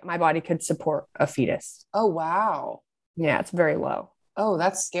no way my body could support a fetus. Oh, wow. Yeah. It's very low. Oh,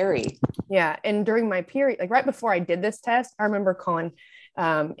 that's scary. Yeah. And during my period, like right before I did this test, I remember calling,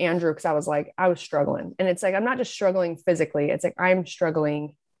 Andrew, cause I was struggling, and it's like, I'm not just struggling physically. It's like, I'm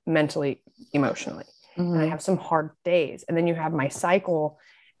struggling mentally, emotionally. And I have some hard days. And then you have my cycle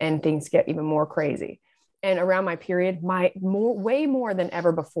and things get even more crazy. And around my period, way more than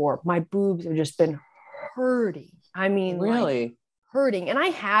ever before, my boobs have just been hurting. I mean, really like, hurting. And I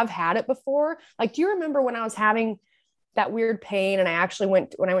have had it before. Like, do you remember when I was having that weird pain and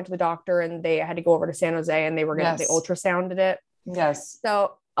when I went to the doctor and I had to go over to San Jose and they ultrasounded it. Yes.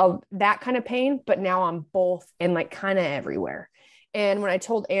 So that kind of pain, but now I'm both and like kind of everywhere. And when I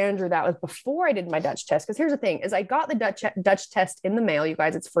told Andrew, that was before I did my Dutch test. Because here's the thing is I got the Dutch test in the mail, you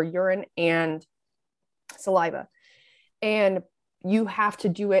guys. It's for urine and saliva. And you have to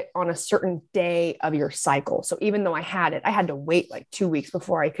do it on a certain day of your cycle. So even though I had to wait like 2 weeks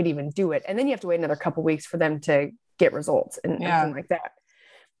before I could even do it. And then you have to wait another couple of weeks for them to get results and everything like that.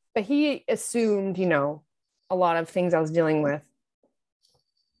 But he assumed, a lot of things I was dealing with,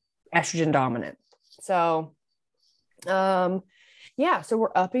 estrogen dominant. So, so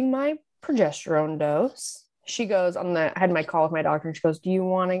we're upping my progesterone dose. She goes I had my call with my doctor and she goes, do you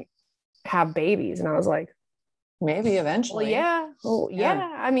want to have babies? And I was like, maybe eventually. Well,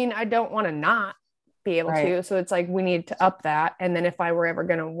 yeah. I mean, I don't want to not be able to. So it's like, we need to up that. And then if I were ever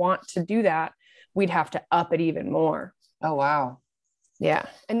going to want to do that, we'd have to up it even more. Oh, wow. Yeah.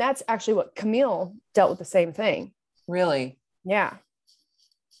 And that's actually what Camille dealt with, the same thing. Really? Yeah.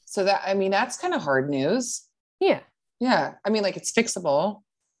 So that, I mean, that's kind of hard news. Yeah. Yeah. I mean, like it's fixable.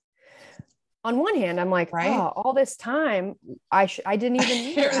 On one hand, I'm like, Right. oh, all this time, I didn't even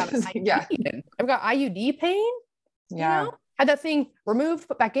need to have an IUD. Yeah. I've got IUD pain. Yeah. You know? Had that thing removed,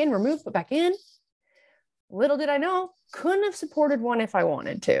 put back in, removed, put back in. Little did I know, couldn't have supported one if I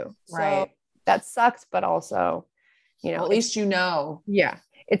wanted to. Right. So that sucks, but also, you know, Well, at least you know. yeah,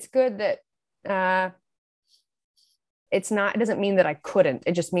 it's good that it doesn't mean that I couldn't.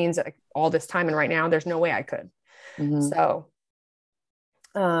 It just means that all this time and right now, there's no way I could. Mhm. So,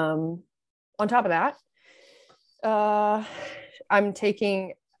 on top of that,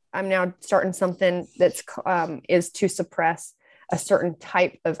 I'm now starting something that's is to suppress a certain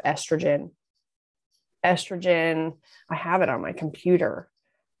type of estrogen. Estrogen, I have it on my computer,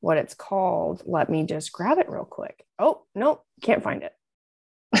 what it's called. Let me just grab it real quick. Oh, no, can't find it.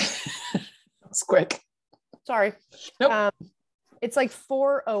 It's quick. Sorry. Nope. It's like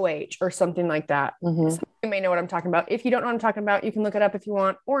 4-OH or something like that. Mhm. So you may know what I'm talking about. If you don't know what I'm talking about, you can look it up if you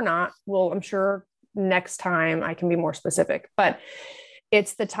want or not. Well, I'm sure next time I can be more specific, but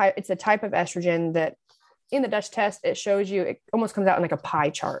it's a type of estrogen that in the Dutch test, it shows you, it almost comes out in like a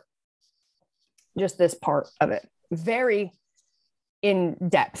pie chart. Just this part of it, very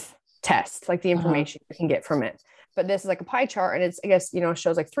in-depth test, like the information you can get from it. But this is like a pie chart, and it's, I guess,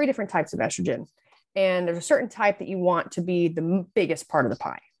 shows like 3 different types of estrogen. And there's a certain type that you want to be the biggest part of the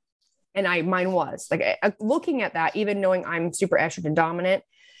pie. And mine was like, looking at that, even knowing I'm super estrogen dominant,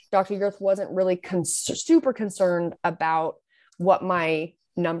 Dr. Girth wasn't really super concerned about what my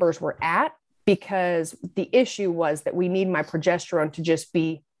numbers were at, because the issue was that we need my progesterone to just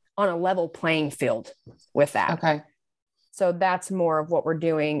be on a level playing field with that. Okay. So that's more of what we're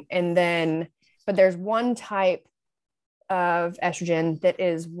doing. And then, but there's one type of estrogen that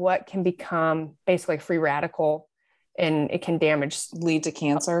is what can become basically a free radical, and it can lead to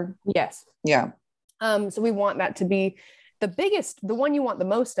cancer. Yes. Yeah. So we want that to be the one you want the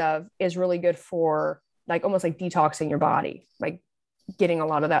most of, is really good for like almost like detoxing your body, like getting a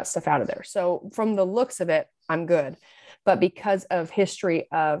lot of that stuff out of there. So from the looks of it, I'm good. But because of history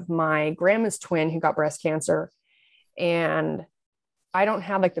of my grandma's twin who got breast cancer, and I don't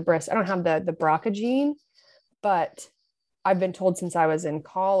have like the BRCA gene, but I've been told since I was in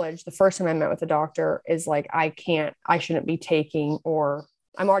college, the first time I met with the doctor is like, I shouldn't be taking, or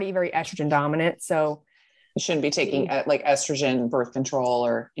I'm already very estrogen dominant. So you shouldn't be taking like estrogen, birth control,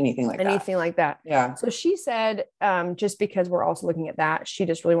 or anything like that. Yeah. So she said, just because we're also looking at that, she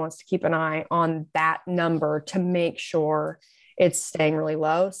just really wants to keep an eye on that number to make sure it's staying really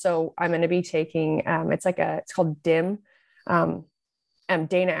low. So I'm going to be taking, it's called DIM.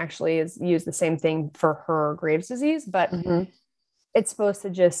 Dana actually has used the same thing for her Graves' disease, but it's supposed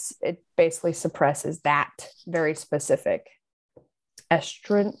to it basically suppresses that very specific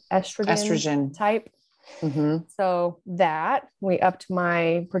estrogen type. Mm-hmm. So that we upped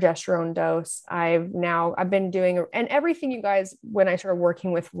my progesterone dose. I've been doing, and everything, you guys, when I started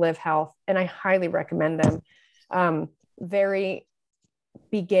working with Live Health, and I highly recommend them, very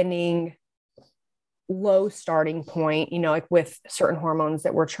beginning, low starting point, like with certain hormones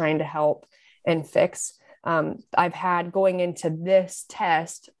that we're trying to help and fix. I've had, going into this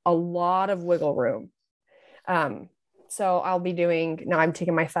test, a lot of wiggle room. So I'll be I'm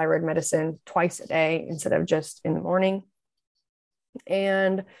taking my thyroid medicine twice a day instead of just in the morning.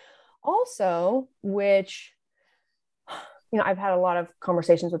 And also, which, I've had a lot of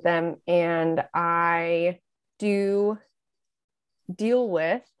conversations with them, and I do deal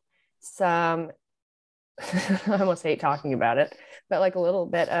with some, I almost hate talking about it, but like a little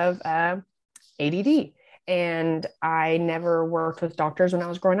bit of ADD. And I never worked with doctors when I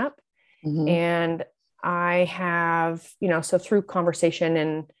was growing up. Mm-hmm. And I have, so through conversation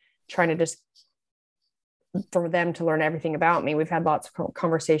and trying to just, for them to learn everything about me, we've had lots of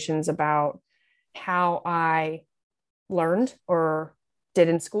conversations about how I learned or did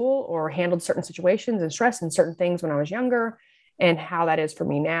in school, or handled certain situations and stress and certain things when I was younger, and how that is for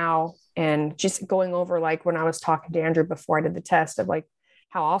me now. And just going over, like when I was talking to Andrew before I did the test, of like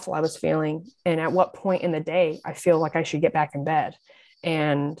how awful I was feeling, and at what point in the day I feel like I should get back in bed.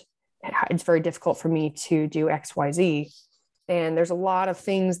 And it's very difficult for me to do XYZ. And there's a lot of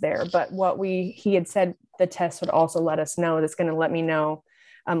things there, but he had said the test would also let us know, that's going to let me know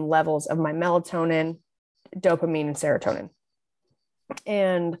levels of my melatonin, dopamine, and serotonin.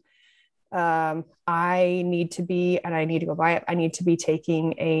 And I need to go buy it. I need to be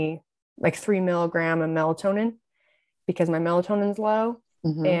taking a 3 milligram of melatonin, because my melatonin's low.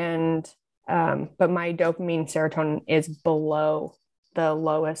 Mm-hmm. And, but my dopamine, serotonin is below the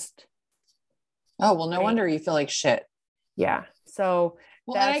lowest. Oh, well, no Right. wonder you feel like shit. Yeah. So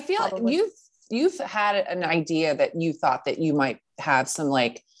Well, and I that's feel probably- you've had an idea that you thought that you might have some,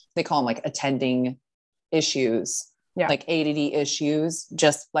 like, they call them like attending issues, Yeah. like ADD issues,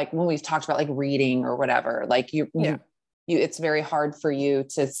 just like when we've talked about like reading or whatever, like you, it's very hard for you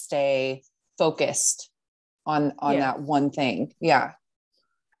to stay focused on that one thing. Yeah.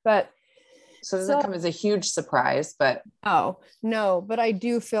 But so it doesn't come as a huge surprise, but oh no, but I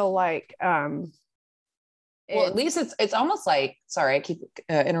do feel like, well, at least it's almost like, sorry, I keep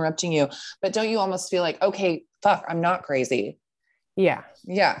interrupting you, but don't you almost feel like, okay, fuck, I'm not crazy. Yeah.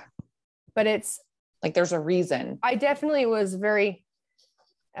 Yeah. But it's like, there's a reason. I definitely was very,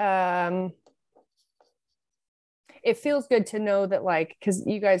 it feels good to know that, like, cause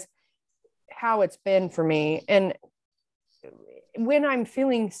you guys, how it's been for me. And when I'm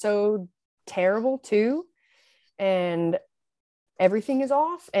feeling so terrible too, and everything is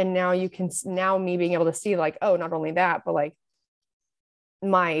off, and now me being able to see, like, oh, not only that, but like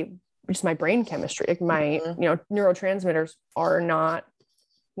my brain chemistry, like my, neurotransmitters are not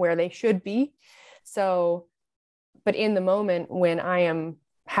where they should be. So, but in the moment when I'm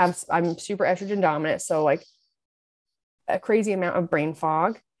super estrogen dominant. So like a crazy amount of brain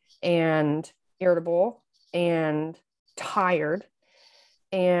fog and irritable and tired.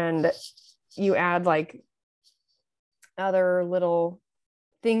 And you add like other little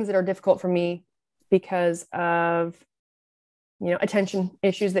things that are difficult for me because of, attention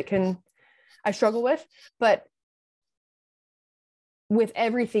issues that I struggle with. But with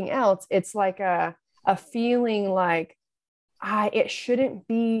everything else, it's like a feeling like it shouldn't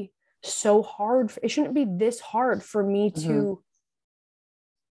be so hard. It shouldn't be this hard for me to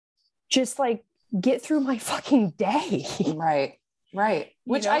just like get through my fucking day. Right.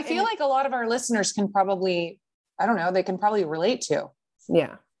 Which I feel like a lot of our listeners can probably, I don't know, they can probably relate to.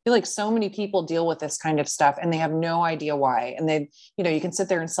 Yeah. I feel like so many people deal with this kind of stuff and they have no idea why. And they, you can sit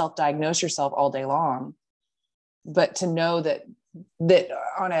there and self-diagnose yourself all day long, but to know that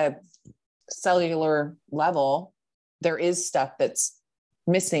on a cellular level, there is stuff that's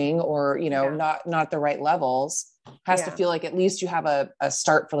missing or, not the right levels, has to feel like at least you have a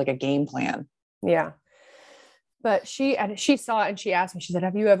start for like a game plan. Yeah. But she saw it and she asked me, she said,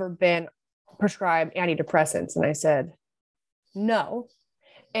 have you ever been prescribed antidepressants? And I said, no.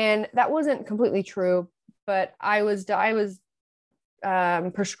 And that wasn't completely true, but I was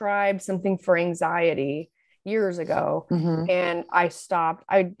prescribed something for anxiety years ago, and I stopped.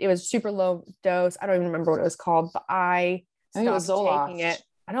 It was super low dose. I don't even remember what it was called, but I stopped it was Zoloft. taking it.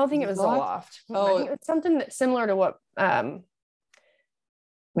 I don't think it was Zoloft. Oh, I think it was something that's similar to what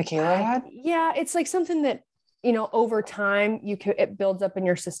Michaela had. Yeah, it's like something that over time it builds up in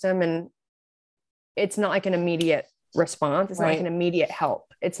your system, and it's not like an immediate response. It's not like an immediate help.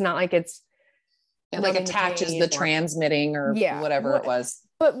 It's not like it like attaches the transmitting or whatever it was.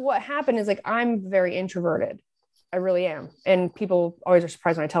 But what happened is, like, I'm very introverted. I really am. And people always are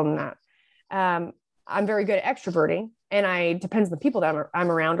surprised when I tell them that. I'm very good at extroverting, and it depends on the people that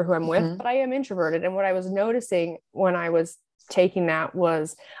I'm around or who I'm with, but I am introverted. And what I was noticing when I was taking that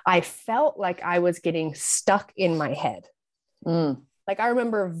was I felt like I was getting stuck in my head. Like I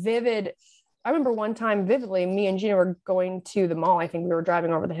remember one time vividly, me and Gina were going to the mall. I think we were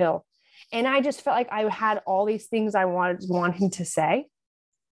driving over the hill, and I just felt like I had all these things I wanting to say,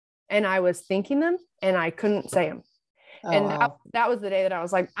 and I was thinking them and I couldn't say them. That was the day that I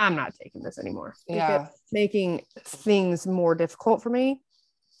was like, I'm not taking this anymore. Yeah. It's making things more difficult for me.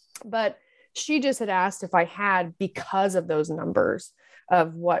 But she just had asked if I had, because of those numbers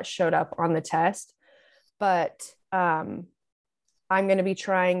of what showed up on the test. But I'm going to be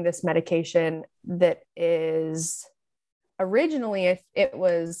trying this medication that is originally, it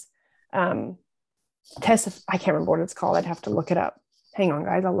was I can't remember what it's called. I'd have to look it up. Hang on,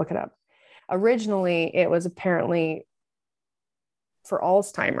 guys. I'll look it up. Originally, it was apparently for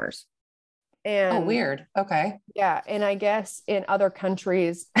Alzheimer's. And oh, weird. Okay. Yeah. And I guess in other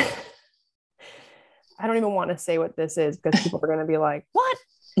countries, I don't even want to say what this is because people are going to be like, what?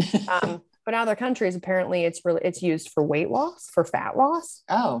 But in other countries, apparently it's used for weight loss, for fat loss.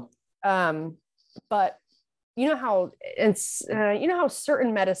 Oh. But you know how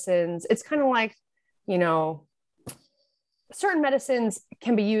certain medicines, it's kind of like, certain medicines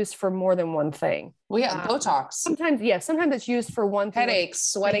can be used for more than one thing. Well, yeah, Botox. Sometimes it's used for one thing. Headaches,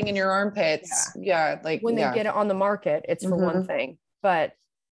 sweating in your armpits. Yeah, like when they get it on the market, it's for one thing, but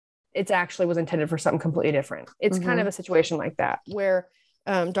it actually was intended for something completely different. It's kind of a situation like that where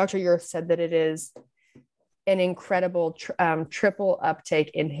Dr. Yurth said that it is an incredible triple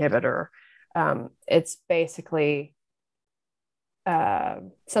uptake inhibitor. It's basically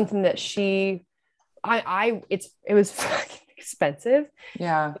something that it was fucking expensive.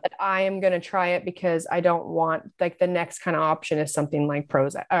 Yeah. But I am going to try it because I don't want, like, the next kind of option is something like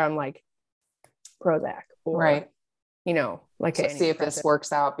Prozac, or, Right. you know, like, So see if this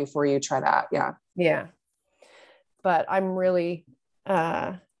works out before you try that. Yeah. Yeah. But I'm really,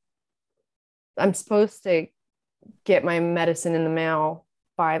 I'm supposed to get my medicine in the mail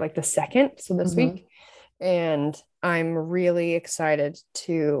by like the 2nd. So this week. And I'm really excited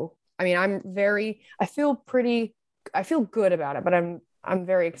I feel good about it, but I'm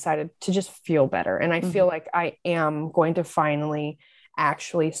very excited to just feel better. And I feel like I am going to finally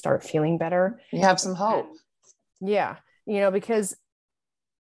actually start feeling better. You have some hope. Yeah. You know, because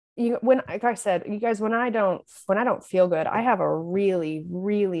like I said, you guys, when I don't feel good, I have a really,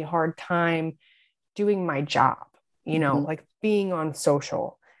 really hard time doing my job, you know, like being on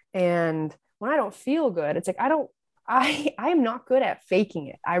social. And when I don't feel good, it's like, I'm not good at faking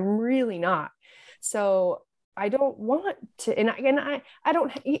it. I'm really not. So I don't want to, and I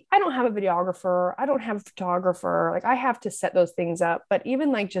don't have a videographer. I don't have a photographer. Like, I have to set those things up, but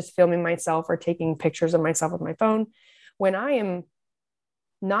even like just filming myself or taking pictures of myself with my phone, when I am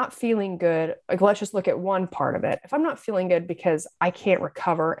not feeling good, like, let's just look at one part of it. If I'm not feeling good because I can't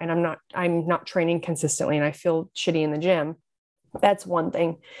recover and I'm not training consistently and I feel shitty in the gym, that's one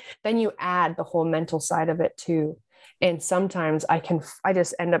thing. Then you add the whole mental side of it too. And sometimes I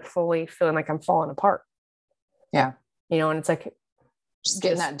just end up fully feeling like I'm falling apart. Yeah. You know, and it's like just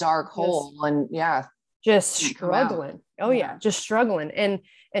getting that dark hole and just struggling. Oh yeah. Just struggling. And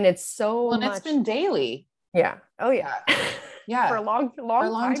it's so much. It's been daily. Yeah. Oh yeah. Yeah. For a long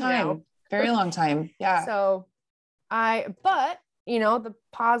time now. Very long time. Yeah. So but you know, the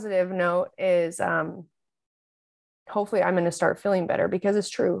positive note is, hopefully I'm going to start feeling better, because it's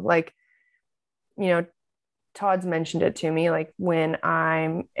true. Like, you know, Todd's mentioned it to me, like, when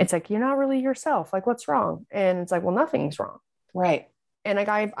it's like, you're not really yourself. Like, what's wrong? And it's like, well, nothing's wrong. Right. And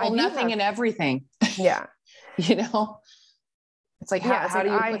like, nothing and everything. Yeah. You know, it's like, how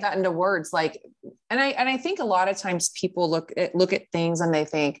do you put that into words? Like, and I think a lot of times people look at things and they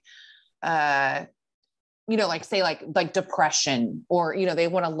think, you know, like, say like depression, or, you know, they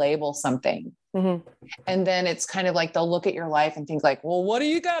want to label something. And then it's kind of like, they'll look at your life and think like, well, what do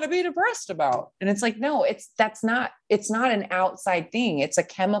you got to be depressed about? And it's like, no, it's not an outside thing. It's a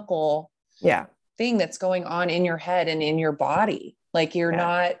chemical thing that's going on in your head and in your body. Like, you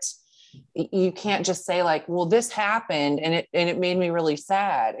can't just say like, well, this happened and it made me really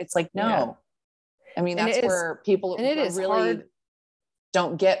sad. It's like, no, I mean, that's where people really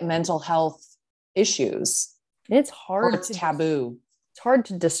don't get mental health issues. It's hard. It's taboo. It's hard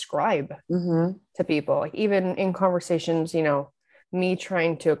to describe to people, like, even in conversations, you know, me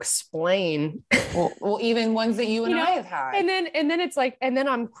trying to explain, well, even ones that you and I have had. And then it's like, and then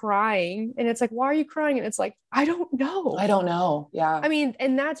I'm crying and it's like, why are you crying? And it's like, I don't know. Yeah. I mean,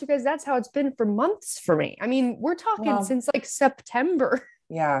 and that's because that's how it's been for months for me. I mean, we're talking since like September.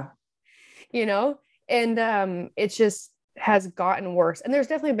 Yeah. You know, and it's just has gotten worse. And there's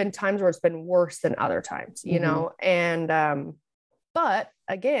definitely been times where it's been worse than other times, you know, and, but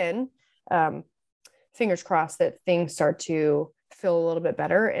again, fingers crossed that things start to feel a little bit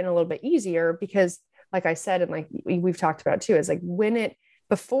better and a little bit easier, because like I said, and like we've talked about too, is like,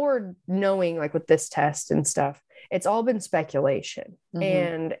 before knowing, like with this test and stuff, it's all been speculation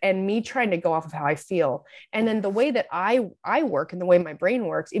and me trying to go off of how I feel. And then the way that I work and the way my brain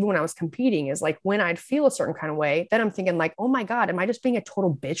works, even when I was competing, is like, when I'd feel a certain kind of way, then I'm thinking like, oh my God, am I just being a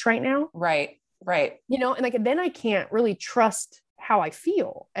total bitch right now? Right. You know, and like, then I can't really trust how I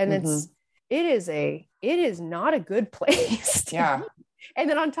feel. And it is not a good place. Yeah. And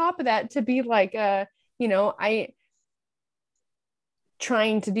then on top of that, to be like, you know,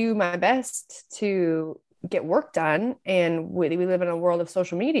 trying to do my best to get work done. And we live in a world of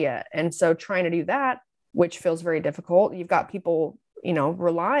social media. And so trying to do that, which feels very difficult. You've got people, you know,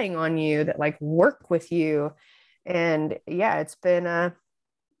 relying on you that like work with you. And yeah, it's been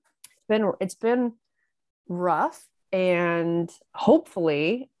rough. And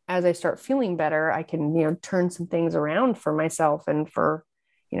hopefully as I start feeling better, I can, you know, turn some things around for myself and for,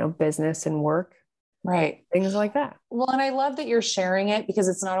 you know, business and work. Right. Things like that. Well, and I love that you're sharing it, because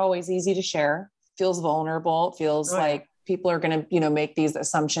it's not always easy to share. It feels vulnerable. It feels like people are going to, you know, make these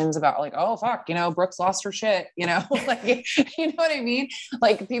assumptions about like, oh, fuck, you know, Brooks lost her shit, you know, like, you know what I mean?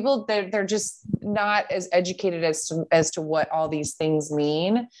 Like people, they're just not as educated as to what all these things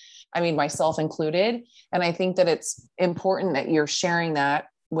mean. I mean, myself included. And I think that it's important that you're sharing that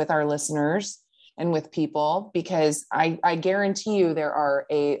with our listeners and with people, because I guarantee you there are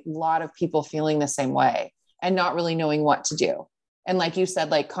a lot of people feeling the same way and not really knowing what to do. And like you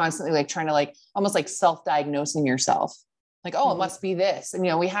said, like constantly like trying to like almost like self-diagnosing yourself. Like, oh, it must be this.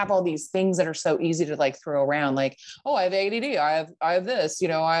 And, we have all these things that are so easy to like throw around, like, oh, I have ADD. I have this,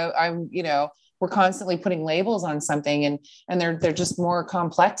 I'm, we're constantly putting labels on something and they're just more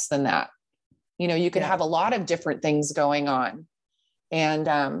complex than that. You could have a lot of different things going on. And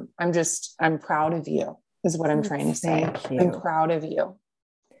I'm proud of you is what I'm trying to say. I'm proud of you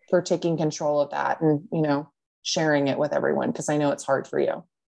for taking control of that and, sharing it with everyone. Cause I know it's hard for you.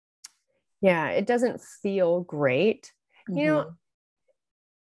 Yeah. It doesn't feel great,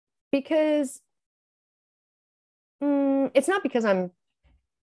 because it's not because I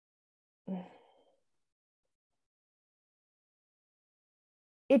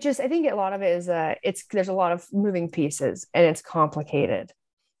think a lot of it is, there's a lot of moving pieces and it's complicated,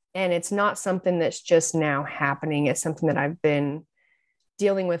 and it's not something that's just now happening. It's something that I've been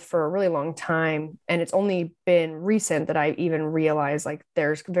dealing with for a really long time. And it's only been recent that I even realized like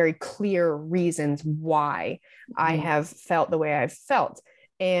there's very clear reasons why I have felt the way I've felt.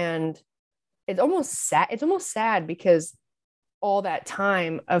 And it's almost sad because all that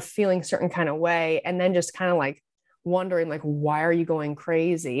time of feeling certain kind of way, and then just kind of like wondering, like, why are you going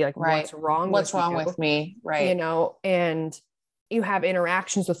crazy? Like, what's wrong with me? Right. And you have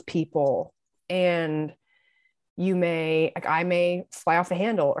interactions with people, and I may fly off the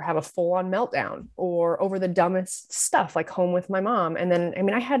handle or have a full on meltdown or over the dumbest stuff, like home with my mom. And then,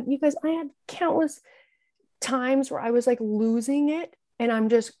 I had countless times where I was like losing it, and I'm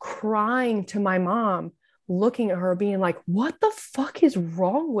just crying to my mom, looking at her being like, what the fuck is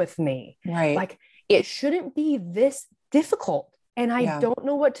wrong with me? Right. Like, it shouldn't be this difficult. And I don't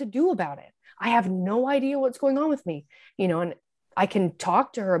know what to do about it. I have no idea what's going on with me, and I can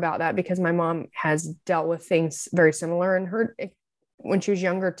talk to her about that because my mom has dealt with things very similar in her when she was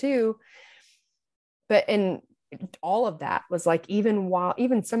younger too. But in all of that was like, even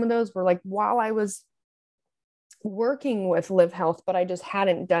some of those were like while I was working with Live Health, but I just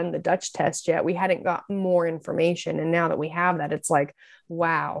hadn't done the Dutch test yet. We hadn't got more information. And now that we have that, it's like,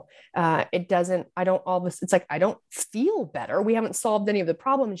 wow, it's like, I don't feel better. We haven't solved any of the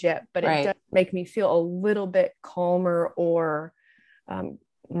problems yet, but it does make me feel a little bit calmer or,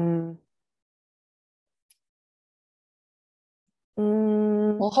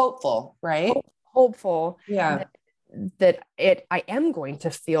 hopeful, right? Hopeful. Yeah. That I am going to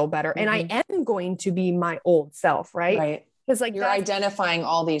feel better, and I am going to be my old self. Right. Because like you're identifying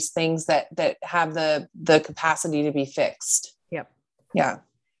all these things that have the capacity to be fixed. Yep. Yeah.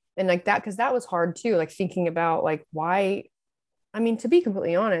 And like that, cause that was hard too. Like thinking about like, why, to be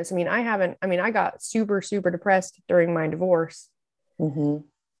completely honest, I got super, super depressed during my divorce. And,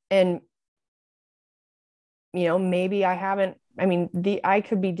 maybe I haven't, I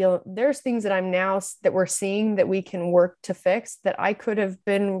could be there's things that I'm now that we're seeing that we can work to fix that I could have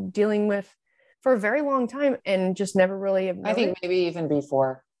been dealing with for a very long time and just never really have I think maybe even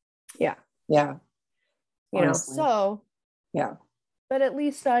before. Yeah. Yeah. So yeah, but at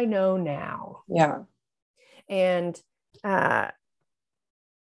least I know now. Yeah. And, cause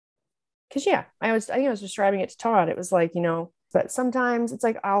I was describing it to Todd. It was like, but sometimes it's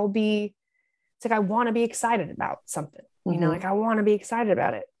like, I want to be excited about something. Like I want to be excited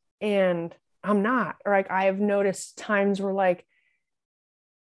about it and I'm not, or like I've noticed times where like,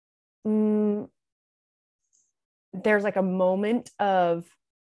 there's like a moment of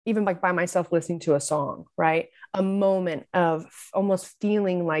even like by myself listening to a song, right? A moment of almost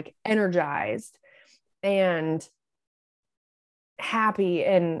feeling like energized and happy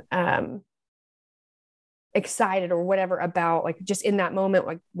and, excited or whatever about like just in that moment,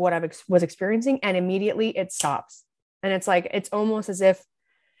 like what I was experiencing, and immediately it stops. And it's like, it's almost as if,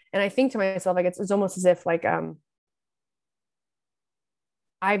 and I think to myself, like, it's almost as if like, I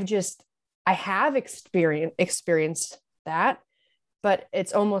have experienced that, but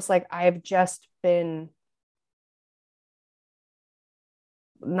it's almost like I've just been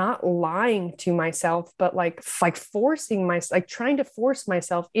not lying to myself, but like forcing myself, like trying to force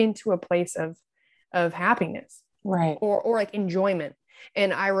myself into a place of happiness. Right. Or like enjoyment.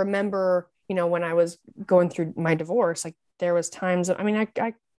 And I remember, when I was going through my divorce, like there was times,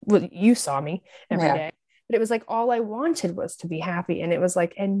 you saw me every day, but it was like, all I wanted was to be happy. And it was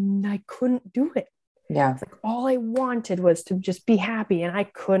like, and I couldn't do it. Yeah. It's like, all I wanted was to just be happy and I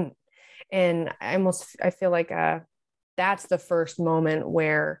couldn't. And I feel like, that's the first moment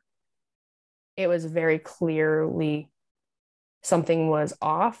where it was very clearly something was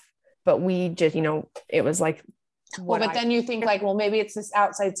off, but we just, it was like, then you think like, well, maybe it's this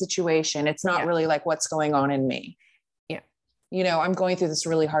outside situation. It's not really like what's going on in me. Yeah. I'm going through this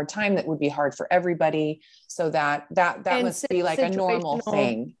really hard time that would be hard for everybody. So that And must be like a normal situational-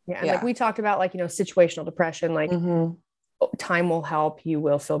 thing. Yeah. And like we talked about, like, situational depression, like Mhm. time will help, you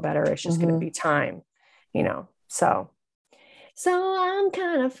will feel better. It's just going to be time, so I'm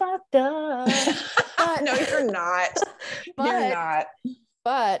kind of fucked up. No, you're not. You're not.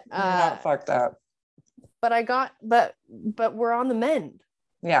 But You're not fucked up. but we're on the mend.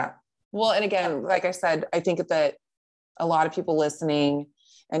 Yeah. Well, and again, like I said, I think that a lot of people listening,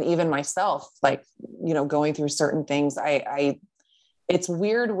 and even myself, like, going through certain things, it's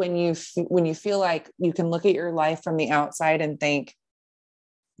weird when you feel like you can look at your life from the outside and think,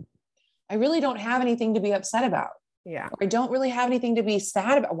 I really don't have anything to be upset about. Yeah. Or I don't really have anything to be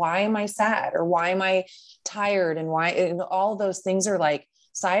sad about. Why am I sad? Or why am I tired? And all those things are like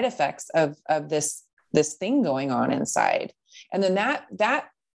side effects of this thing going on inside. And then that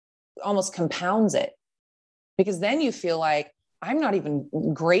almost compounds it, because then you feel like, I'm not even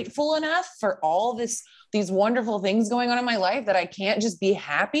grateful enough for all these wonderful things going on in my life that I can't just be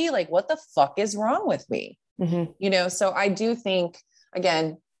happy. Like, what the fuck is wrong with me? Mm-hmm. So I do think,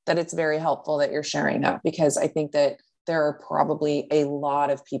 again, that it's very helpful that you're sharing that, because I think that there are probably a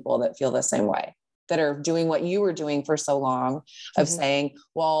lot of people that feel the same way, that are doing what you were doing for so long, of saying,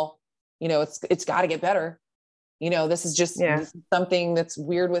 well, it's got to get better. This is just this is something that's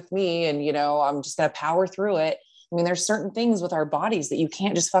weird with me. And, I'm just going to power through it. I mean, there's certain things with our bodies that you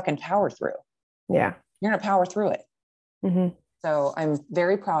can't just fucking power through. Yeah. You're going to power through it. Mm-hmm. So I'm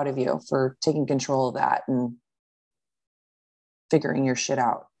very proud of you for taking control of that and figuring your shit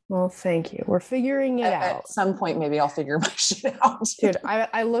out. Well, thank you. We're figuring it out. At some point, maybe I'll figure my shit out. Dude,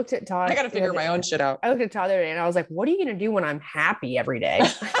 I looked at Todd. I got to figure my own shit out. I looked at Todd the other day and I was like, what are you going to do when I'm happy every day?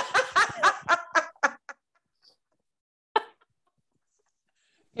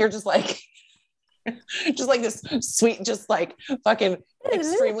 You're just like this sweet, just like fucking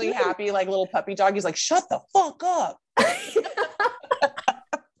extremely happy, like little puppy dog. He's like, shut the fuck up. I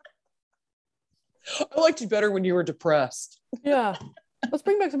liked you better when you were depressed. Yeah. Let's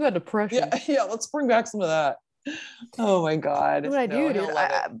bring back some of that depression. Yeah. Let's bring back some of that. Oh my God. What I do, dude.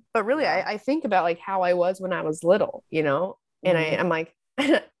 But really, I think about like how I was when I was little, and I'm like,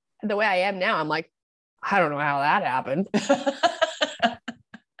 the way I am now, I'm like, I don't know how that happened.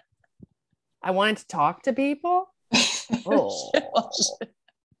 I wanted to talk to people. Oh.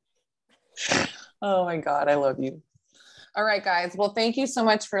 Oh my God. I love you. All right, guys. Well, thank you so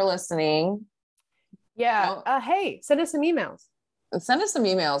much for listening. Yeah. Hey, send us some emails. Send us some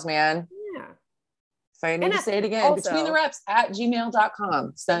emails, man. Yeah. If I need to say it again, also,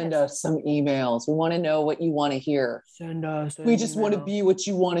 betweenthereps@gmail.com. Send us some emails. We want to know what you want to hear. Send us. We just want to be what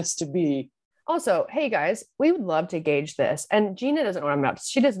you want us to be. Also, hey guys, we would love to gauge this. And Gina doesn't know what I'm about to,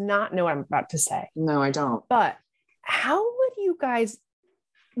 she does not know what I'm about to say. No, I don't. But how would you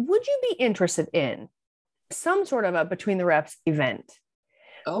be interested in some sort of a Between the Reps event?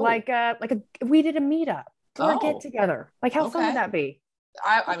 Oh. Like we did a meetup or a get together. Like how fun would that be?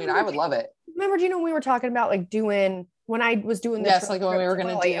 I mean, I would love it. Remember, Gina, we were talking about like doing, when I was doing this. Yes, like when we were going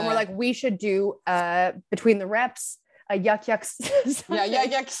to do and we're like, we should do Between the Reps, a yuck Sunday.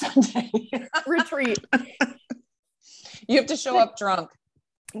 Yuck Sunday retreat. You have to show up drunk.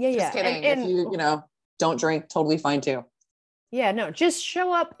 Yeah. Just kidding. And if you don't drink, totally fine too. Yeah, no, just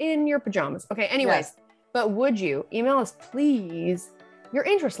show up in your pajamas. Okay, anyways, yes. But would you email us, please, your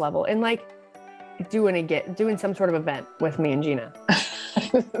interest level in like doing some sort of event with me and Gina?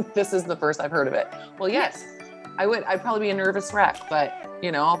 This is the first I've heard of it. Well, yes, I would. I'd probably be a nervous wreck, but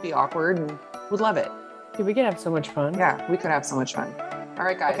I'll be awkward and would love it. Dude, we could have so much fun. Yeah, we could have so much fun. All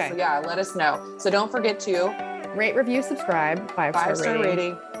right, guys. Okay. So yeah, let us know. So don't forget to rate, review, subscribe, 5-star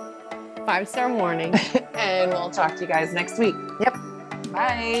rating, 5-star warning, and we'll talk to you guys next week. Yep.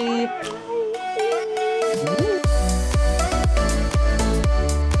 Bye.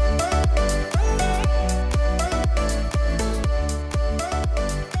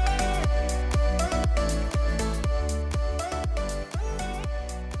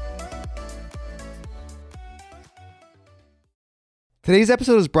 Today's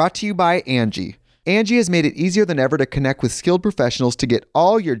episode is brought to you by Angie. Angie has made it easier than ever to connect with skilled professionals to get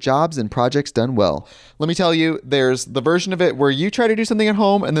all your jobs and projects done well. Let me tell you, there's the version of it where you try to do something at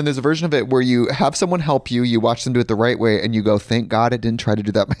home, and then there's a version of it where you have someone help you, you watch them do it the right way, and you go, thank God I didn't try to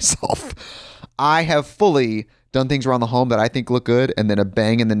do that myself. I have fully done things around the home that I think look good, and then a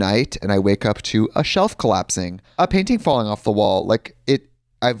bang in the night, and I wake up to a shelf collapsing, a painting falling off the wall.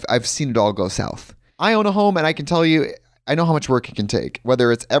 I've seen it all go south. I own a home, and I can tell you, I know how much work it can take,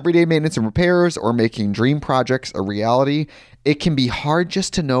 whether it's everyday maintenance and repairs or making dream projects a reality. it can be hard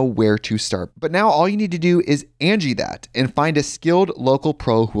just to know where to start. But now all you need to do is Angie that and find a skilled local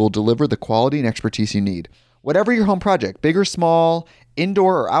pro who will deliver the quality and expertise you need. Whatever your home project, big or small,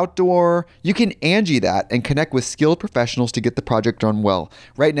 indoor or outdoor, you can Angie that and connect with skilled professionals to get the project done well.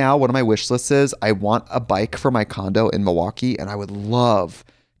 Right now, one of my wish lists is I want a bike for my condo in Milwaukee, and I would love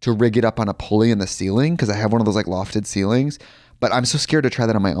to rig it up on a pulley in the ceiling because I have one of those like lofted ceilings, but I'm so scared to try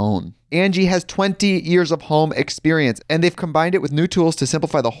that on my own. Angie has 20 years of home experience, and they've combined it with new tools to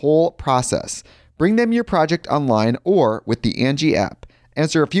simplify the whole process. Bring them your project online or with the Angie app.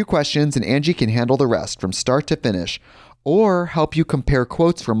 Answer a few questions and Angie can handle the rest from start to finish, or help you compare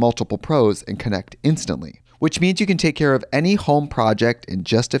quotes from multiple pros and connect instantly, which means you can take care of any home project in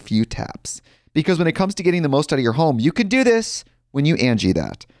just a few taps. Because when it comes to getting the most out of your home, you can do this when you Angie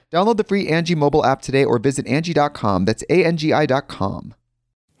that. Download the free Angie mobile app today or visit Angie.com. That's ANGI.com.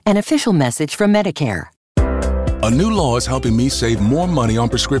 An official message from Medicare. A new law is helping me save more money on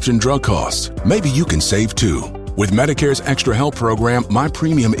prescription drug costs. Maybe you can save too. With Medicare's Extra Help program, my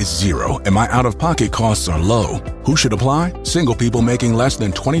premium is zero and my out-of-pocket costs are low. Who should apply? Single people making less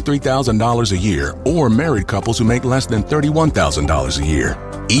than $23,000 a year or married couples who make less than $31,000 a year.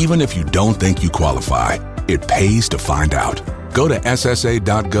 Even if you don't think you qualify, it pays to find out. Go to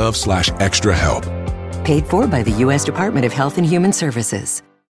ssa.gov/extra help. Paid for by the U.S. Department of Health and Human Services.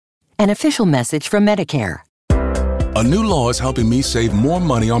 An official message from Medicare. A new law is helping me save more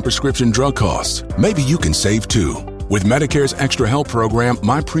money on prescription drug costs. Maybe you can save too. With Medicare's Extra Help program,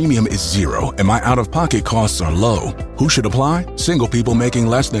 my premium is zero and my out-of-pocket costs are low. Who should apply? Single people making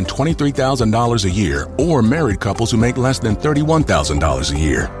less than $23,000 a year or married couples who make less than $31,000 a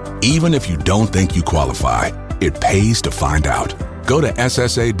year. Even if you don't think you qualify, it pays to find out. Go to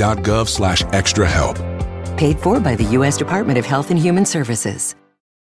ssa.gov/extra help. Paid for by the U.S. Department of Health and Human Services.